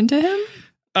run into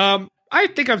him? I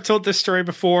think I've told this story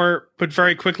before, but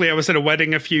very quickly, I was at a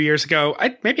wedding a few years ago.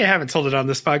 Maybe I haven't told it on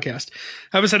this podcast.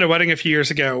 I was at a wedding a few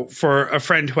years ago for a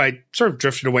friend who I sort of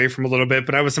drifted away from a little bit,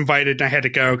 but I was invited and I had to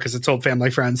go because it's old family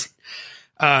friends.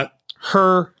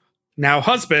 Her now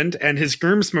husband and his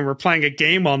groomsmen were playing a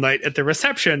game all night at the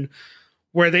reception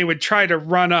where they would try to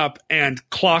run up and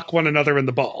clock one another in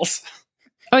the balls.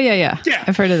 Oh, yeah.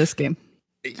 I've heard of this game.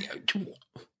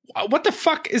 What the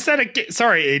fuck is that?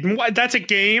 Sorry, Aiden. What? That's a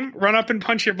game? Run up and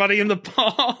punch your buddy in the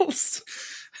balls.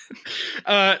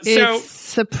 It's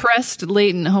suppressed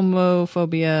latent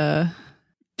homophobia.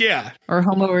 Yeah. Or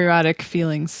homoerotic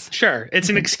feelings. Sure. It's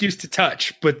an excuse to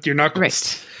touch with your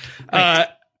knuckles. Right.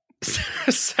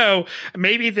 So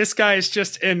maybe this guy is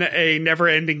just in a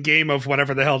never-ending game of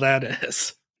whatever the hell that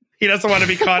is. He doesn't want to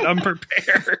be caught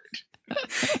unprepared.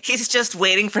 He's just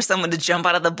waiting for someone to jump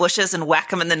out of the bushes and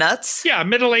whack him in the nuts. Yeah, a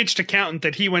middle-aged accountant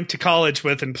that he went to college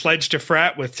with and pledged a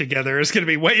frat with together is going to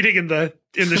be waiting in the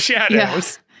shadows. Yeah.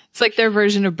 It's like their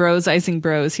version of bros icing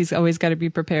bros. He's always got to be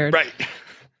prepared. Right.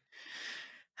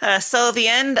 So the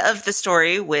end of the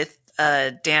story with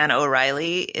Dan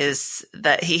O'Reilly is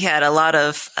that he had a lot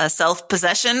of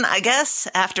self-possession, I guess,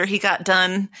 after he got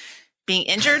done being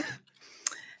injured.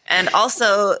 And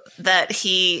also that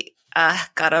he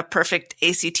got a perfect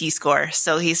ACT score.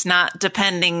 So he's not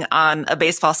depending on a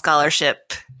baseball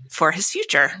scholarship for his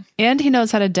future. And he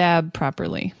knows how to dab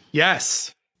properly.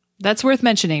 Yes. That's worth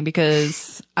mentioning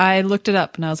because I looked it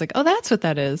up and I was like, oh, that's what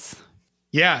that is.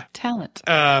 Yeah. Talent.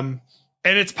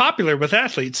 And it's popular with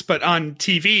athletes, but on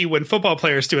TV, when football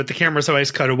players do it, the camera's always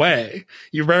cut away.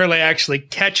 You rarely actually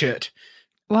catch it.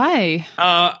 Why?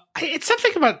 It's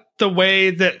something about the way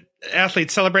that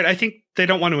athletes celebrate. I think they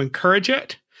don't want to encourage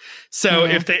it. So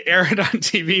if they air it on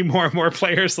TV, more and more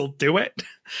players will do it.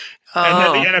 Oh. And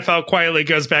then the NFL quietly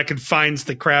goes back and fines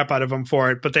the crap out of them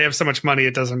for it, but they have so much money,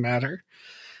 it doesn't matter.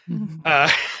 Mm-hmm.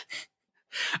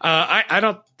 I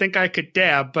don't think I could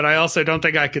dab, but I also don't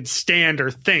think I could stand or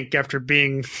think after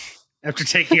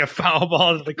taking a foul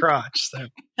ball to the crotch. So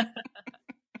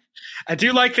I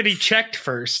do like that he checked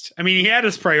first. I mean, he had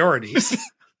his priorities.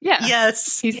 Yeah.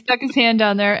 Yes. He stuck his hand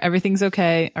down there. Everything's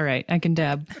okay. All right. I can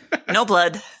dab. No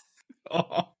blood.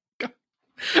 Oh, God.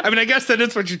 I mean, I guess that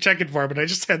is what you're checking for, but I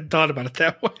just hadn't thought about it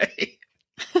that way.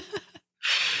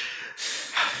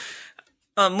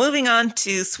 Moving on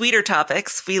to sweeter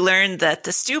topics, we learned that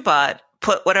the Stewbot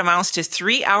put what amounts to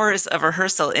 3 hours of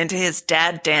rehearsal into his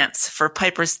dad dance for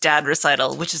Piper's dad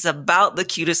recital, which is about the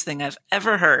cutest thing I've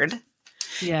ever heard.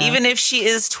 Yeah. Even if she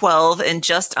is 12 and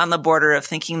just on the border of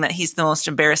thinking that he's the most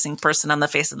embarrassing person on the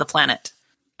face of the planet.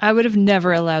 I would have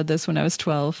never allowed this when I was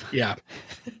 12. Yeah.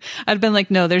 I'd been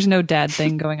like, no, there's no dad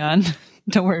thing going on.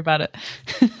 Don't worry about it.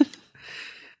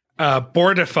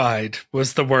 Boardified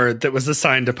was the word that was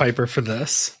assigned to Piper for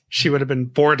this. She would have been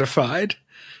boardified.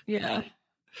 Yeah.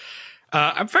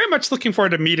 I'm very much looking forward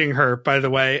to meeting her, by the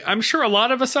way. I'm sure a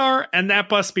lot of us are, and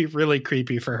that must be really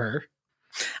creepy for her.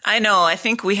 I know. I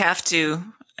think we have to.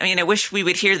 I mean, I wish we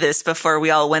would hear this before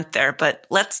we all went there, but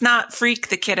let's not freak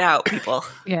the kid out, people.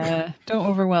 Yeah. Don't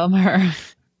overwhelm her.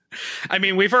 I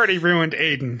mean, we've already ruined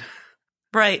Aiden.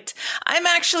 Right. I'm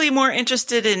actually more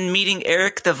interested in meeting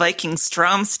Eric the Viking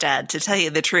Stromstad, to tell you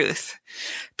the truth,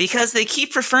 because they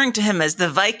keep referring to him as the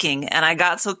Viking. And I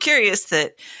got so curious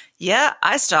that, yeah,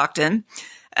 I stalked him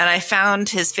and I found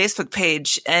his Facebook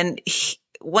page. And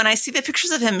when I see the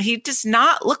pictures of him, he does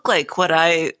not look like what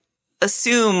I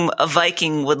assume a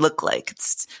Viking would look like.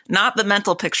 It's not the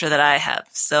mental picture that I have.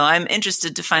 So I'm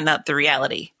interested to find out the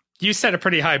reality. You set a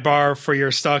pretty high bar for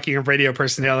your stalking of radio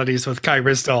personalities with Kai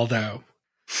Ryssdal, though.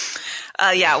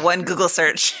 Yeah, one Google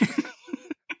search.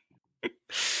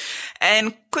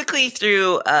 And quickly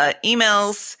through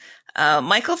emails,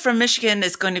 Michael from Michigan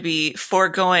is going to be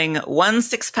foregoing 1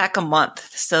 6-pack a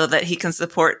month so that he can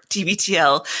support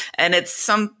TBTL. And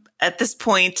at this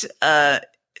point,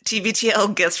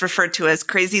 TBTL gets referred to as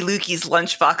Crazy Lukey's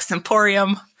Lunchbox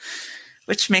Emporium,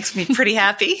 which makes me pretty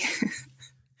happy.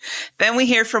 Then we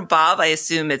hear from Bob. I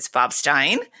assume it's Bob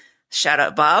Stein. Shout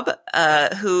out Bob,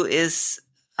 who is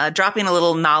dropping a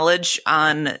little knowledge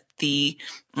on the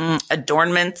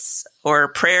adornments or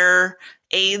prayer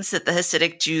aids that the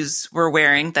Hasidic Jews were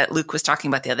wearing that Luke was talking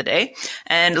about the other day.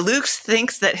 And Luke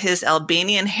thinks that his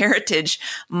Albanian heritage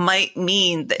might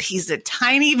mean that he's a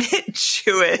tiny bit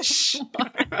Jewish.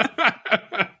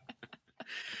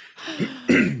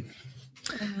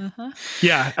 Uh-huh.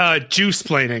 Yeah,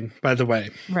 juice-plaining, by the way.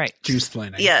 Right.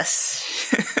 Juice-plaining.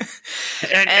 Yes.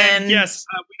 and yes,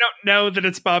 we don't know that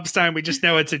it's Bob Stein. We just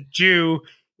know it's a Jew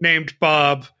named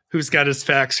Bob who's got his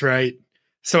facts right.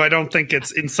 So I don't think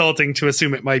it's insulting to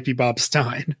assume it might be Bob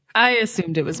Stein. I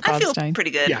assumed it was Bob I feel Stein. Pretty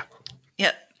good. Yeah.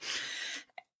 Yep.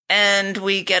 And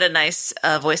we get a nice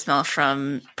voicemail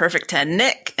from Perfect 10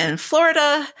 Nick in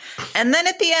Florida. And then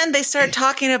at the end, they start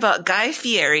talking about Guy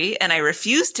Fieri. And I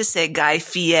refuse to say Guy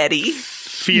Fieri.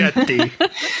 Fieri.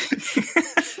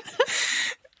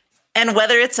 And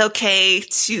whether it's okay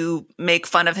to make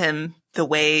fun of him the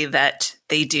way that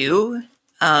they do.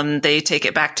 They take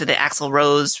it back to the Axl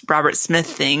Rose, Robert Smith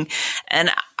thing.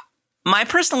 And My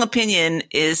personal opinion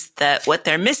is that what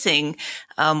they're missing,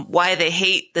 why they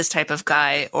hate this type of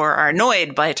guy or are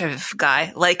annoyed by a type of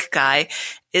guy, like Guy,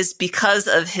 is because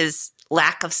of his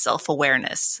lack of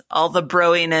self-awareness. All the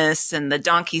broiness and the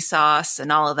donkey sauce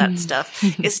and all of that stuff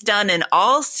is done in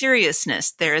all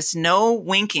seriousness. There is no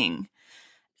winking.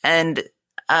 And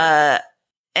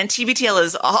TBTL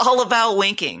is all about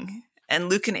winking. And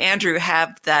Luke and Andrew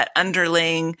have that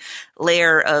underlying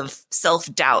layer of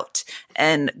self-doubt.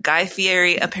 And Guy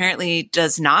Fieri apparently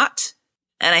does not.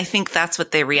 And I think that's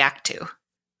what they react to.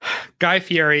 Guy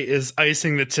Fieri is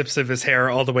icing the tips of his hair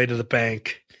all the way to the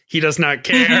bank. He does not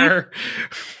care.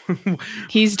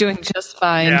 He's doing just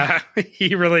fine. Yeah, he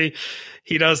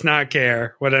does not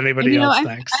care what anybody else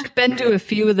thinks. I've been to a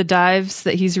few of the dives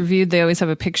that he's reviewed. They always have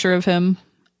a picture of him.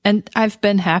 And I've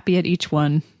been happy at each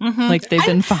one. Like, they've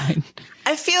been fine.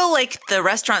 I feel like the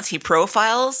restaurants he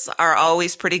profiles are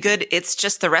always pretty good. It's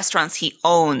just the restaurants he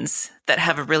owns that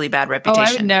have a really bad reputation. Oh,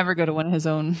 I would never go to one of his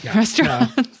own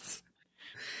restaurants.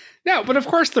 No, but of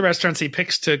course the restaurants he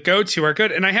picks to go to are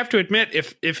good. And I have to admit,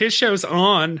 if his show's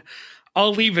on,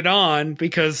 I'll leave it on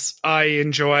because I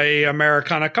enjoy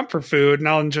Americana comfort food and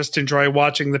I'll just enjoy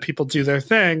watching the people do their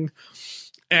thing.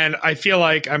 And I feel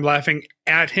like I'm laughing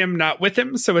at him, not with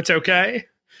him, so it's okay.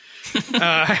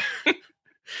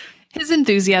 His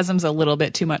enthusiasm's a little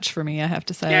bit too much for me, I have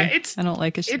to say. Yeah, I don't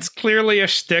like his show. It's clearly a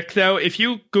shtick, though. If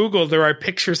you Google, there are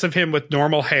pictures of him with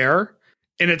normal hair,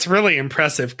 and it's really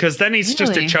impressive, because then he's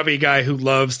just a chubby guy who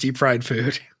loves deep fried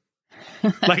food.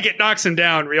 Like, it knocks him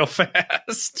down real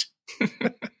fast.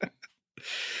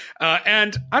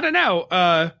 And I don't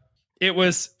know, it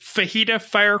was fajita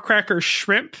firecracker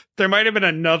shrimp. There might have been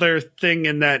another thing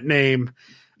in that name,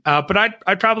 but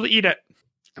I'd probably eat it.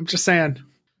 I'm just saying.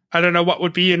 I don't know what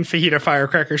would be in fajita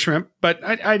firecracker shrimp, but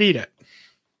I'd eat it.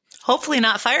 Hopefully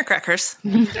not firecrackers.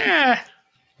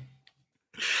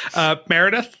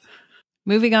 Meredith?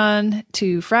 Moving on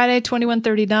to Friday,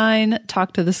 2139,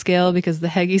 talk to the scale because the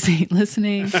Heggies ain't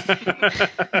listening.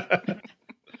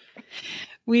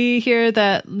 We hear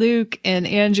that Luke and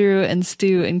Andrew and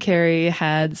Stu and Carrie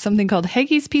had something called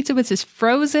Heggies Pizza, which is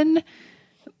frozen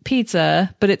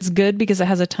pizza, but it's good because it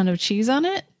has a ton of cheese on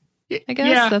it. I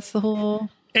guess that's the whole.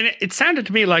 And it sounded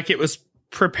to me like it was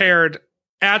prepared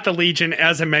at the Legion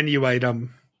as a menu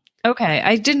item. Okay,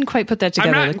 I didn't quite put that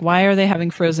together. Like, why are they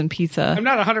having frozen pizza? I'm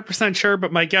not 100% sure,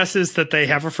 but my guess is that they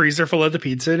have a freezer full of the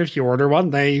pizza, and if you order one,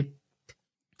 they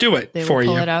do it for you.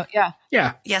 Pull it out, yeah.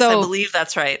 Yes, so, I believe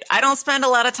that's right. I don't spend a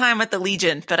lot of time at the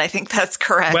Legion, but I think that's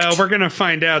correct. Well, we're going to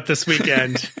find out this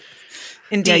weekend.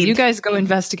 Indeed. Yeah, you guys go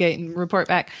investigate and report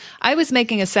back. I was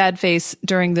making a sad face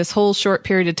during this whole short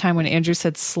period of time when Andrew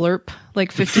said slurp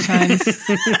like 50 times.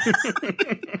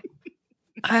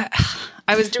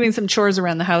 I was doing some chores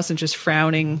around the house and just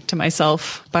frowning to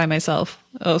myself by myself.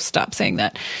 Oh, stop saying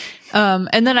that.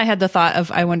 And then I had the thought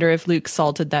of, I wonder if Luke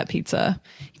salted that pizza,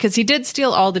 because he did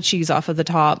steal all the cheese off of the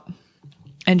top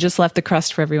and just left the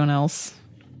crust for everyone else.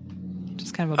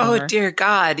 Just kind of a bummer. Oh dear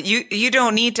God. You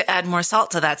don't need to add more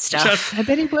salt to that stuff. I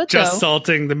bet he would, just though.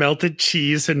 salting the melted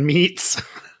cheese and meats.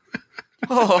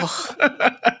 Oh.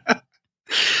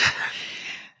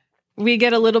 We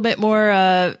get a little bit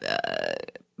more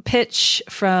pitch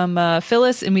from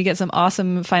Phyllis, and we get some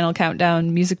awesome final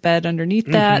countdown music bed underneath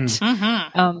that.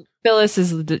 Mm-hmm. Phyllis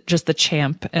is just the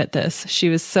champ at this. She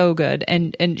was so good.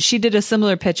 And she did a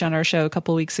similar pitch on our show a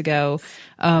couple weeks ago,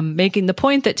 making the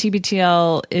point that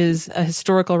TBTL is a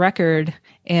historical record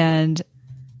and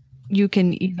you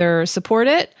can either support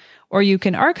it or you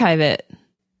can archive it.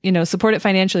 You know, support it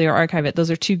financially or archive it. Those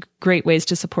are two great ways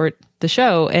to support the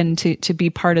show and to be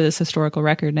part of this historical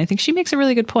record. And I think she makes a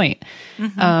really good point.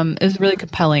 Mm-hmm. It was a really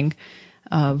compelling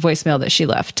voicemail that she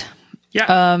left. Yeah.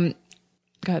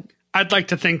 Go ahead. I'd like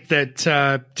to think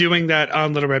that doing that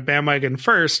on Little Red Bandwagon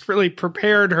first really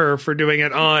prepared her for doing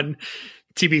it on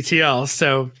TBTL.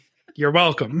 So you're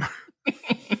welcome.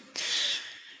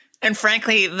 And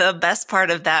frankly, the best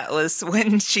part of that was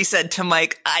when she said to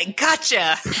Mike, "I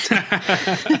gotcha."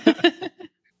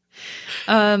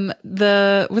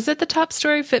 Was it the top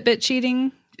story, Fitbit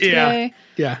cheating today?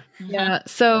 Yeah.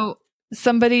 So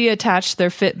somebody attached their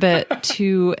Fitbit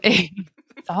to a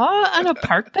saw on a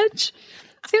park bench.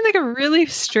 Seemed like a really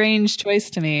strange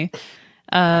choice to me.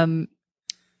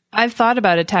 I've thought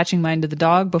about attaching mine to the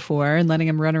dog before and letting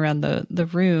him run around the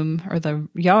room or the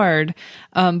yard.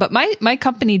 But my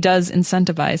company does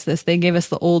incentivize this. They gave us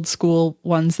the old school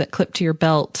ones that clip to your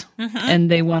belt,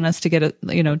 and they want us to get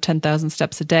 10,000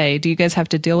 steps a day. Do you guys have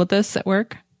to deal with this at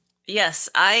work? Yes,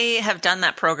 I have done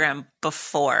that program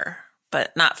before.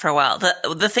 but not for a while.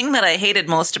 The thing that I hated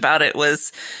most about it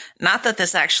was not that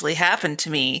this actually happened to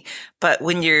me, but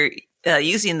when you're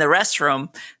using the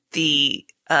restroom, the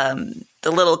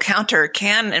little counter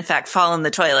can in fact fall in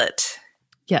the toilet.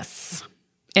 Yes.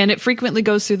 And it frequently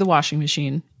goes through the washing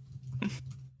machine.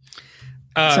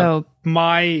 So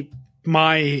my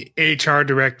HR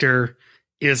director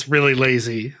is really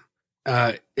lazy.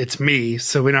 It's me,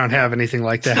 so we don't have anything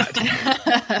like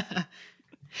that.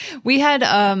 We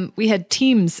had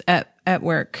Teams at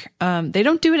work. They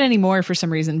don't do it anymore for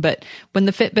some reason, but when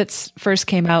the Fitbits first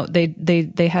came out,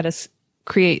 they had us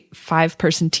create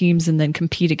 5-person teams and then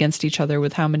compete against each other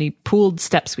with how many pooled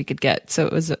steps we could get. So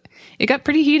it got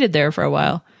pretty heated there for a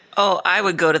while. Oh, I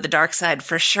would go to the dark side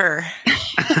for sure.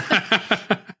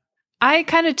 I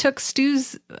kind of took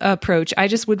Stu's approach. I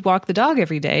just would walk the dog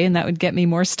every day, and that would get me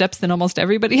more steps than almost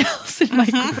everybody else in my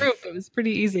group. It was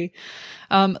pretty easy.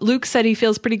 Luke said he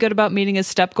feels pretty good about meeting his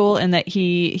step goal, and that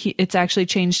it's actually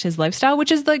changed his lifestyle,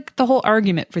 which is like the whole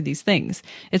argument for these things.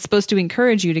 It's supposed to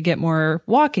encourage you to get more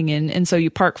walking in, and so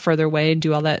you park further away and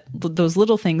do all those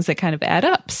little things that kind of add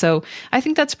up. So I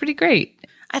think that's pretty great.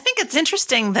 I think it's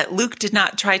interesting that Luke did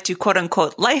not try to quote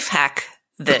unquote life hack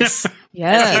this.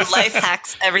 Yes. He life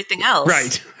hacks everything else.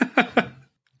 Right.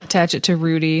 Attach it to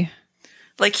Rudy.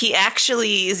 Like he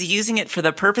actually is using it for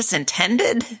the purpose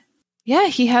intended. Yeah,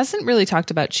 he hasn't really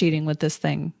talked about cheating with this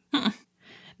thing.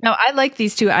 Now, I like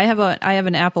these two. I have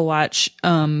an Apple Watch,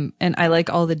 and I like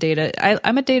all the data.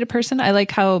 I'm a data person. I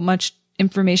like how much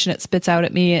information it spits out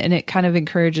at me, and it kind of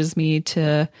encourages me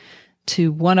to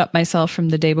one up myself from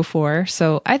the day before.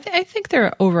 So I think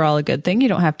they're overall a good thing. You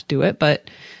don't have to do it, but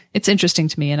it's interesting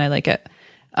to me and I like it.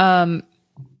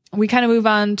 We kind of move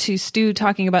on to Stu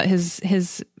talking about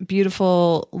his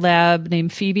beautiful lab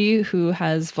named Phoebe, who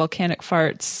has volcanic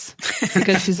farts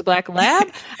because she's a black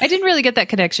lab. I didn't really get that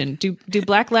connection. Do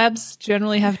black labs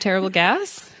generally have terrible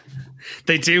gas?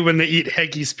 They do when they eat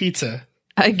Heggy's pizza.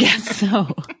 I guess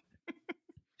so.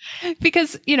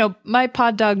 Because, my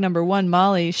pod dog number 1,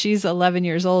 Molly, she's 11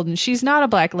 years old and she's not a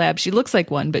black lab. She looks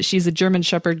like one, but she's a German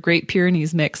Shepherd Great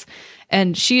Pyrenees mix.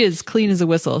 And she is clean as a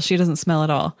whistle. She doesn't smell at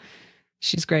all.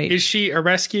 She's great. Is she a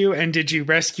rescue? And did you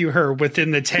rescue her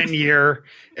within the 10-year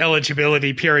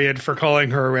eligibility period for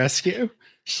calling her a rescue?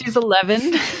 She's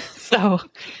 11. So,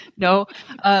 no.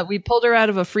 We pulled her out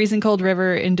of a freezing cold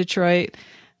river in Detroit.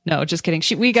 No, just kidding.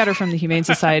 We got her from the Humane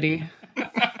Society.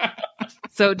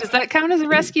 So does that count as a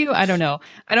rescue? I don't know.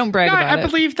 I don't brag about it. I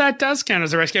believe that does count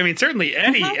as a rescue. I mean, certainly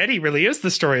Eddie really is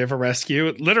the story of a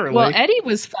rescue, literally. Well, Eddie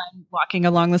was fine walking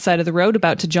along the side of the road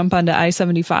about to jump onto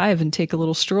I-75 and take a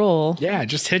little stroll. Yeah,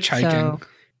 just hitchhiking. So,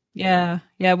 yeah.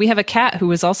 We have a cat who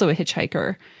was also a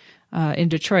hitchhiker in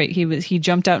Detroit. He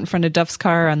jumped out in front of Duff's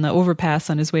car on the overpass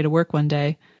on his way to work one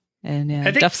day.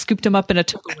 And Duff scooped him up in a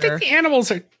Tupperware. I think the animals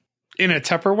are in a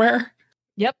Tupperware.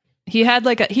 Yep. He had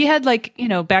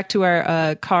back to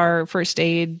our car first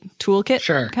aid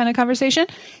toolkit kind of conversation.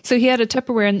 So he had a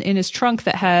Tupperware in his trunk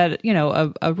that had,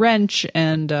 a wrench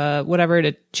and whatever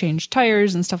to change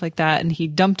tires and stuff like that. And he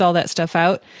dumped all that stuff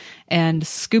out and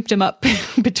scooped him up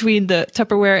between the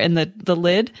Tupperware and the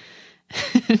lid.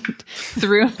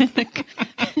 Threw him in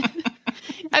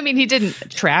I mean, he didn't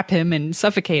trap him and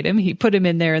suffocate him. He put him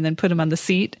in there and then put him on the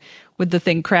seat with the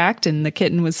thing cracked, and the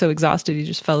kitten was so exhausted he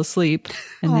just fell asleep,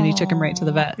 and then he took him right to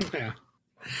the vet. Yeah.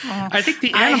 I think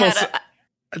the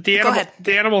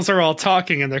animals are all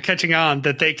talking and they're catching on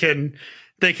that they can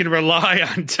rely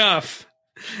on Duff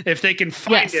if they can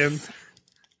find him.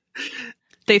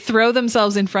 They throw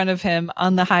themselves in front of him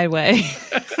on the highway.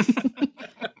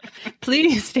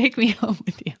 Please take me home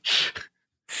with you.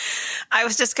 I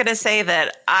was just going to say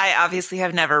that I obviously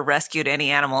have never rescued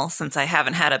any animal since I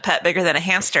haven't had a pet bigger than a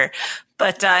hamster.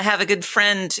 But I have a good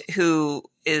friend who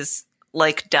is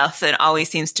like Duff and always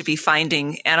seems to be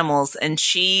finding animals. And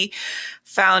she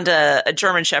found a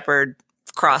German Shepherd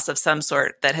cross of some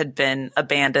sort that had been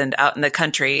abandoned out in the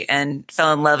country and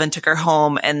fell in love and took her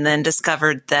home, and then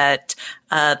discovered that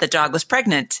the dog was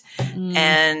pregnant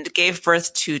and gave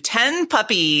birth to 10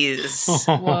 puppies.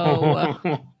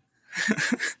 Whoa.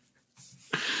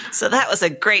 So that was a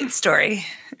great story.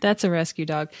 That's a rescue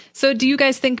dog. So do you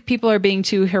guys think people are being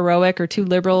too heroic or too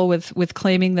liberal with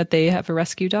claiming that they have a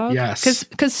rescue dog? Yes.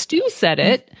 Because Stu said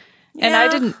it, and I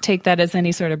didn't take that as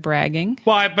any sort of bragging.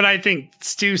 Well, but I think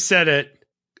Stu said it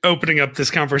opening up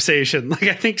this conversation. Like,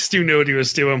 I think Stu knew what he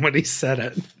was doing when he said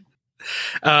it.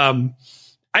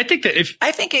 I think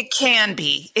it can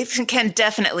be. It can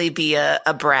definitely be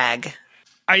a brag.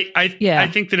 I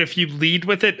think that if you lead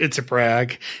with it, it's a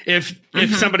brag. If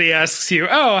somebody asks you,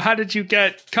 "Oh, how did you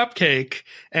get Cupcake?"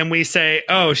 and we say,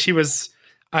 "Oh, she was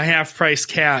a half-price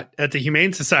cat at the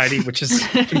Humane Society, which is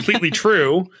completely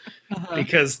true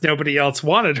because nobody else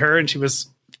wanted her and she was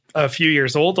a few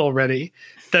years old already,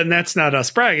 then that's not us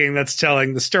bragging. That's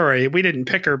telling the story. We didn't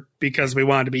pick her because we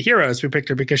wanted to be heroes. We picked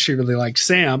her because she really liked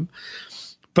Sam.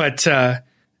 But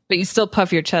you still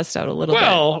puff your chest out a little bit.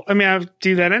 Well, I mean, I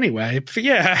do that anyway. But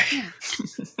yeah.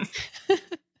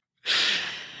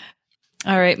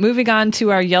 All right. Moving on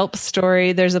to our Yelp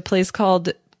story. There's a place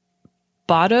called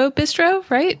Botto Bistro,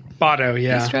 right? Botto,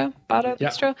 yeah. Botto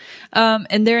Bistro.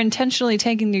 And they're intentionally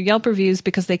tanking their Yelp reviews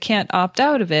because they can't opt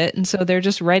out of it. And so they're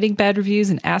just writing bad reviews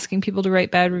and asking people to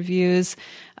write bad reviews.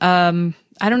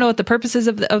 I don't know what the purpose is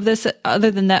of this,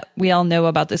 other than that we all know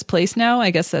about this place now.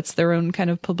 I guess that's their own kind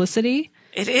of publicity.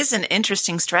 It is an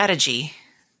interesting strategy.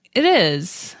 It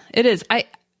is.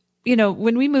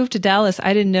 When we moved to Dallas,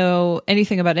 I didn't know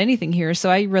anything about anything here,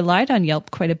 so I relied on Yelp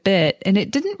quite a bit, and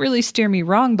it didn't really steer me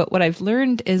wrong, but what I've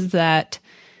learned is that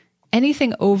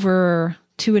anything over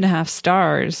 2.5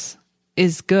 stars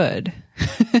is good.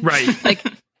 Right. Like,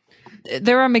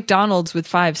 there are McDonald's with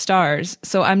 5 stars,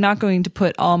 so I'm not going to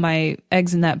put all my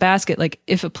eggs in that basket. Like,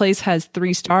 if a place has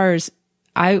 3 stars,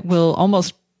 I will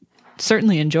almost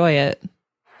certainly enjoy it.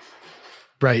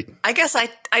 Right. I guess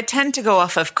I tend to go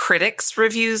off of critics'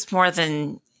 reviews more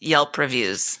than Yelp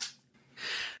reviews.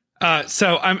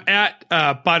 So I'm at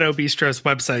Botto Bistro's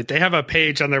website. They have a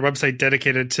page on their website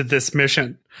dedicated to this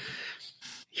mission.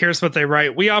 Here's what they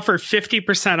write. We offer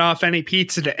 50% off any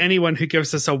pizza to anyone who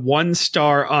gives us a 1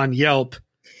 star on Yelp.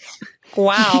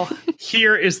 Wow.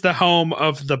 Here is the home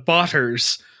of the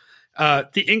Botters.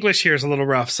 The English here is a little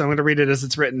rough, so I'm going to read it as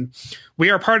it's written. We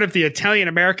are part of the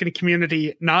Italian-American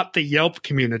community, not the Yelp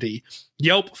community.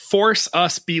 Yelp force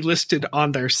us be listed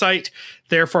on their site.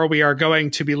 Therefore, we are going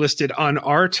to be listed on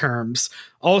our terms.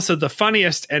 Also, the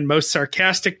funniest and most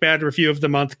sarcastic bad review of the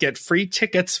month get free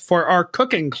tickets for our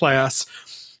cooking class.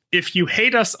 If you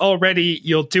hate us already,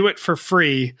 you'll do it for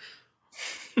free.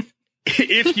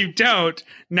 If you don't,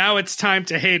 now it's time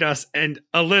to hate us and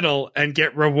a little and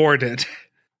get rewarded.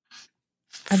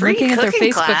 I'm Free looking at their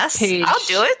cooking Facebook class. page. I'll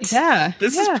do it. Yeah.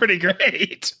 This is pretty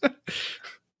great.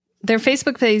 Their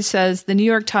Facebook page says, the New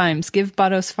York Times, give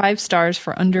Bottos 5 stars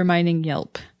for undermining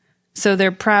Yelp. So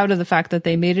they're proud of the fact that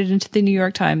they made it into the New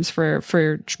York Times for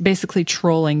basically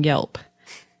trolling Yelp.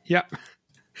 Yeah.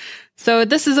 So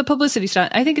this is a publicity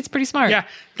stunt. I think it's pretty smart. Yeah.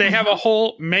 They have a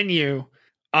whole menu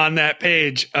on that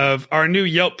page of our new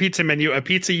Yelp pizza menu, a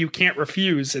pizza you can't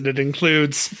refuse. And it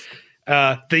includes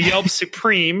the Yelp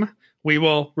Supreme. We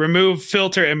will remove,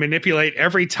 filter, and manipulate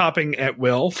every topping at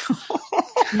will.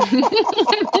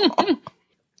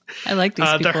 I like these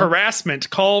people. The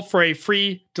harassment, call for a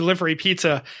free delivery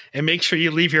pizza and make sure you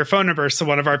leave your phone number so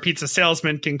one of our pizza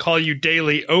salesmen can call you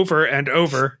daily over and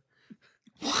over.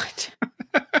 What?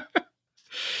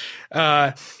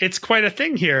 It's quite a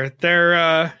thing here.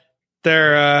 They're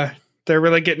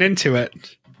really getting into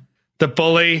it. The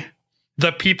bully,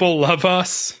 the people love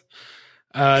us.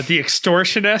 The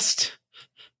extortionist.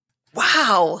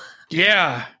 Wow.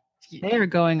 Yeah. They are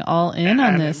going all in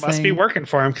on this. It must be working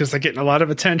for them because they're getting a lot of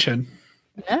attention.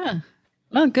 Yeah.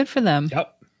 Well, good for them.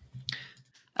 Yep.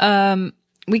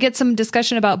 We get some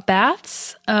discussion about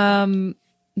baths.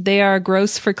 They are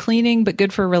gross for cleaning, but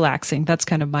good for relaxing. That's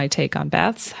kind of my take on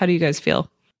baths. How do you guys feel?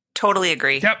 Totally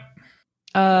agree. Yep.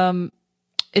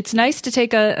 It's nice to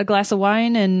take a glass of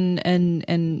wine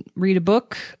and read a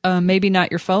book. Maybe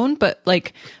not your phone, but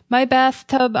like my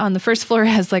bathtub on the first floor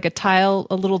has like a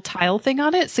little tile thing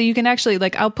on it. So you can actually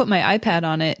I'll put my iPad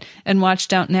on it and watch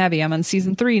Downton Abbey. I'm on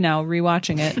season 3 now,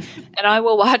 rewatching it. And I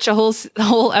will watch a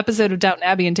whole episode of Downton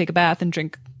Abbey and take a bath and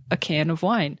drink a can of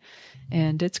wine.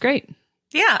 And it's great.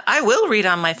 Yeah, I will read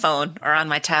on my phone or on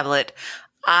my tablet.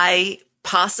 I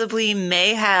possibly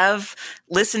may have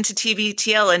listened to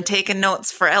TBTL and taken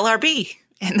notes for LRB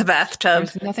in the bathtub.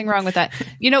 There's nothing wrong with that.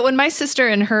 When my sister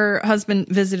and her husband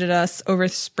visited us over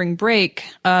spring break,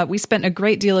 we spent a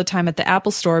great deal of time at the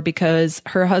Apple store because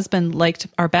her husband liked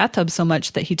our bathtub so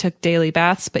much that he took daily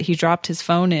baths, but he dropped his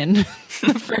phone in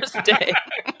the first day.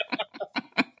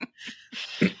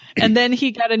 And then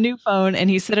he got a new phone and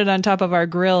he set it on top of our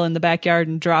grill in the backyard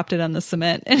and dropped it on the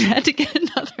cement and had to get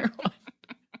another one.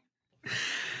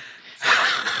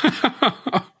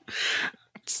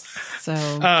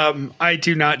 So I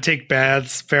do not take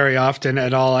baths very often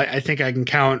at all. I think I can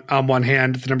count on one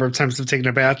hand the number of times I've taken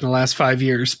a bath in the last 5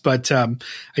 years, but I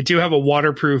do have a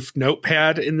waterproof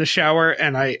notepad in the shower,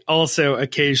 and I also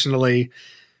occasionally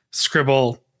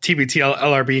scribble TBTL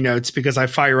LRB notes because I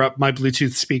fire up my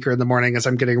Bluetooth speaker in the morning as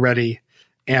I'm getting ready.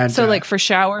 And so for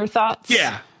shower thoughts?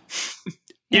 Yeah.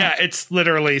 Yeah, it's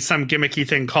literally some gimmicky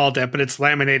thing called that, but it's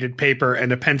laminated paper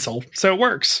and a pencil, so it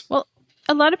works. Well,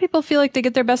 a lot of people feel like they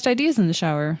get their best ideas in the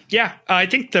shower. Yeah, I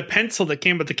think the pencil that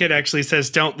came with the kit actually says,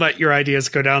 "Don't let your ideas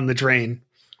go down the drain."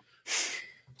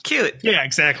 Cute. Yeah,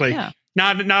 exactly. Yeah.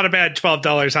 Not a bad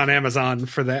 $12 on Amazon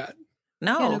for that.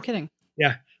 No. Yeah, no kidding.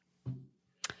 Yeah.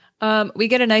 We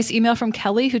get a nice email from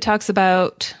Kelly who talks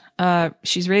about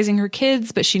she's raising her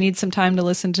kids, but she needs some time to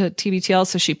listen to TBTL.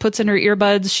 So she puts in her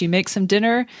earbuds, she makes some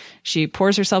dinner, she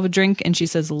pours herself a drink, and she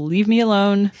says, "Leave me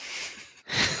alone.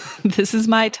 This is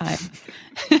my time."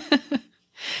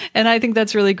 And I think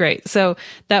that's really great. So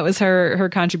that was her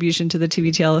contribution to the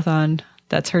TBTL-a-thon.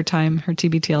 That's her time, her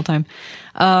TBTL time.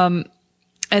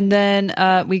 And then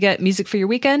we get music for your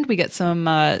weekend. We get some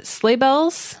sleigh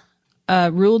bells.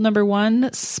 Rule number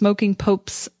 1, Smoking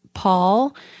Pope's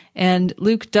Paul. And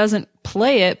Luke doesn't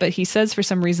play it, but he says for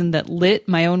some reason that Lit,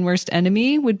 My Own Worst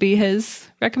Enemy, would be his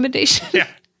recommendation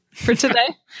for today.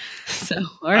 So,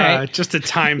 all right. Just a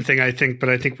time thing, I think, but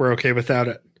I think we're okay without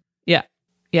it. Yeah.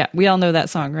 Yeah. We all know that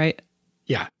song, right?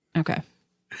 Yeah. Okay.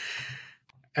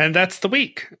 And that's the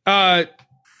week.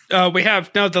 We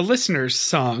have now the listener's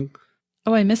song.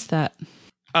 Oh, I missed that.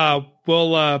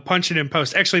 We'll punch it in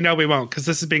post. Actually, no, we won't, because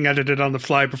this is being edited on the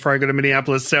fly before I go to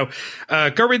Minneapolis. So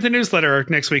go read the newsletter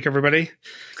next week, everybody.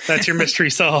 That's your mystery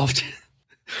solved.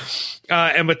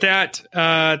 And with that,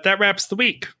 that wraps the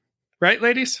week. Right,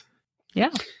 ladies? Yeah.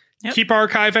 Yep. Keep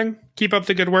archiving. Keep up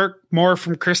the good work. More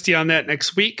from Christy on that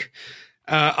next week.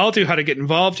 I'll do how to get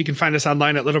involved. You can find us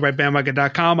online at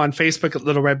littleredbandwagon.com, on Facebook at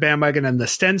Little Red Bandwagon and the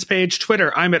Stens page.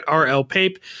 Twitter, I'm at RL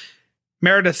Pape.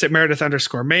 Meredith's at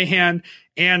Meredith_Mahan.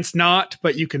 Anne's not,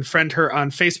 but you can friend her on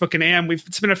Facebook. And Anne,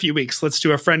 it's been a few weeks. Let's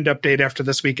do a friend update after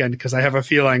this weekend, because I have a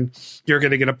feeling you're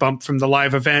going to get a bump from the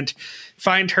live event.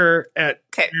 Find her at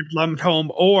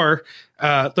Lundholm or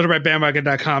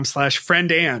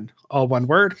littleredbandwagon.com/friend Anne, all one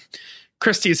word.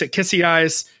 Christy's at Kissy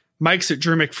Eyes. Mike's at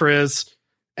Drew McFrizz.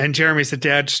 And Jeremy's at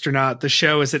Dadsternaut. The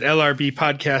show is at LRB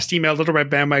Podcast. Email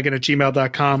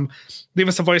littleredbandwagon@gmail.com. Leave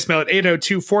us a voicemail at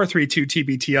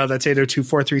 802-432-TBTL. That's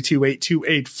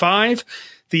 802-432-8285.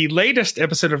 The latest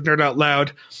episode of Nerd Out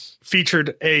Loud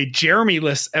featured a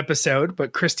Jeremy-less episode,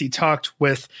 but Christy talked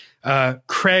with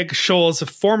Craig Scholes,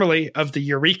 formerly of the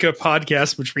Eureka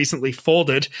podcast, which recently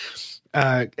folded.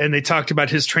 And they talked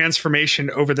about his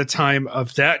transformation over the time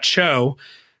of that show,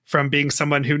 from being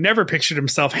someone who never pictured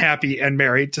himself happy and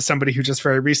married to somebody who just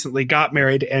very recently got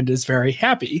married and is very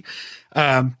happy.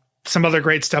 Some other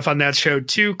great stuff on that show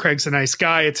too. Craig's a nice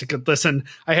guy. It's a good listen.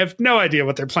 I have no idea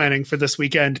what they're planning for this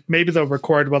weekend. Maybe they'll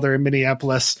record while they're in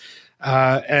Minneapolis.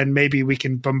 And maybe we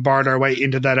can bombard our way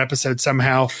into that episode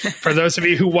somehow. For those of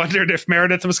you who wondered if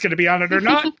Meredith was going to be on it or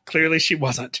not, clearly she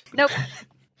wasn't. Nope.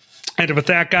 And with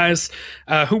that, guys,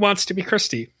 who wants to be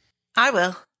Christy? I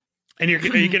will. And are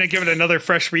you going to give it another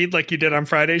fresh read like you did on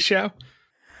Friday's show?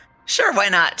 Sure, why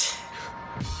not?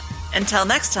 Until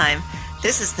next time,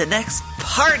 this is the next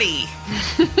party.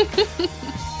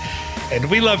 And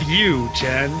we love you,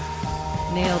 Jen.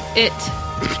 Nailed it.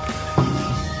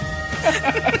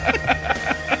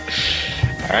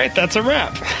 All right, that's a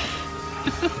wrap.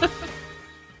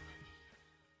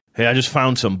 Hey, I just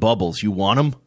found some bubbles. You want them?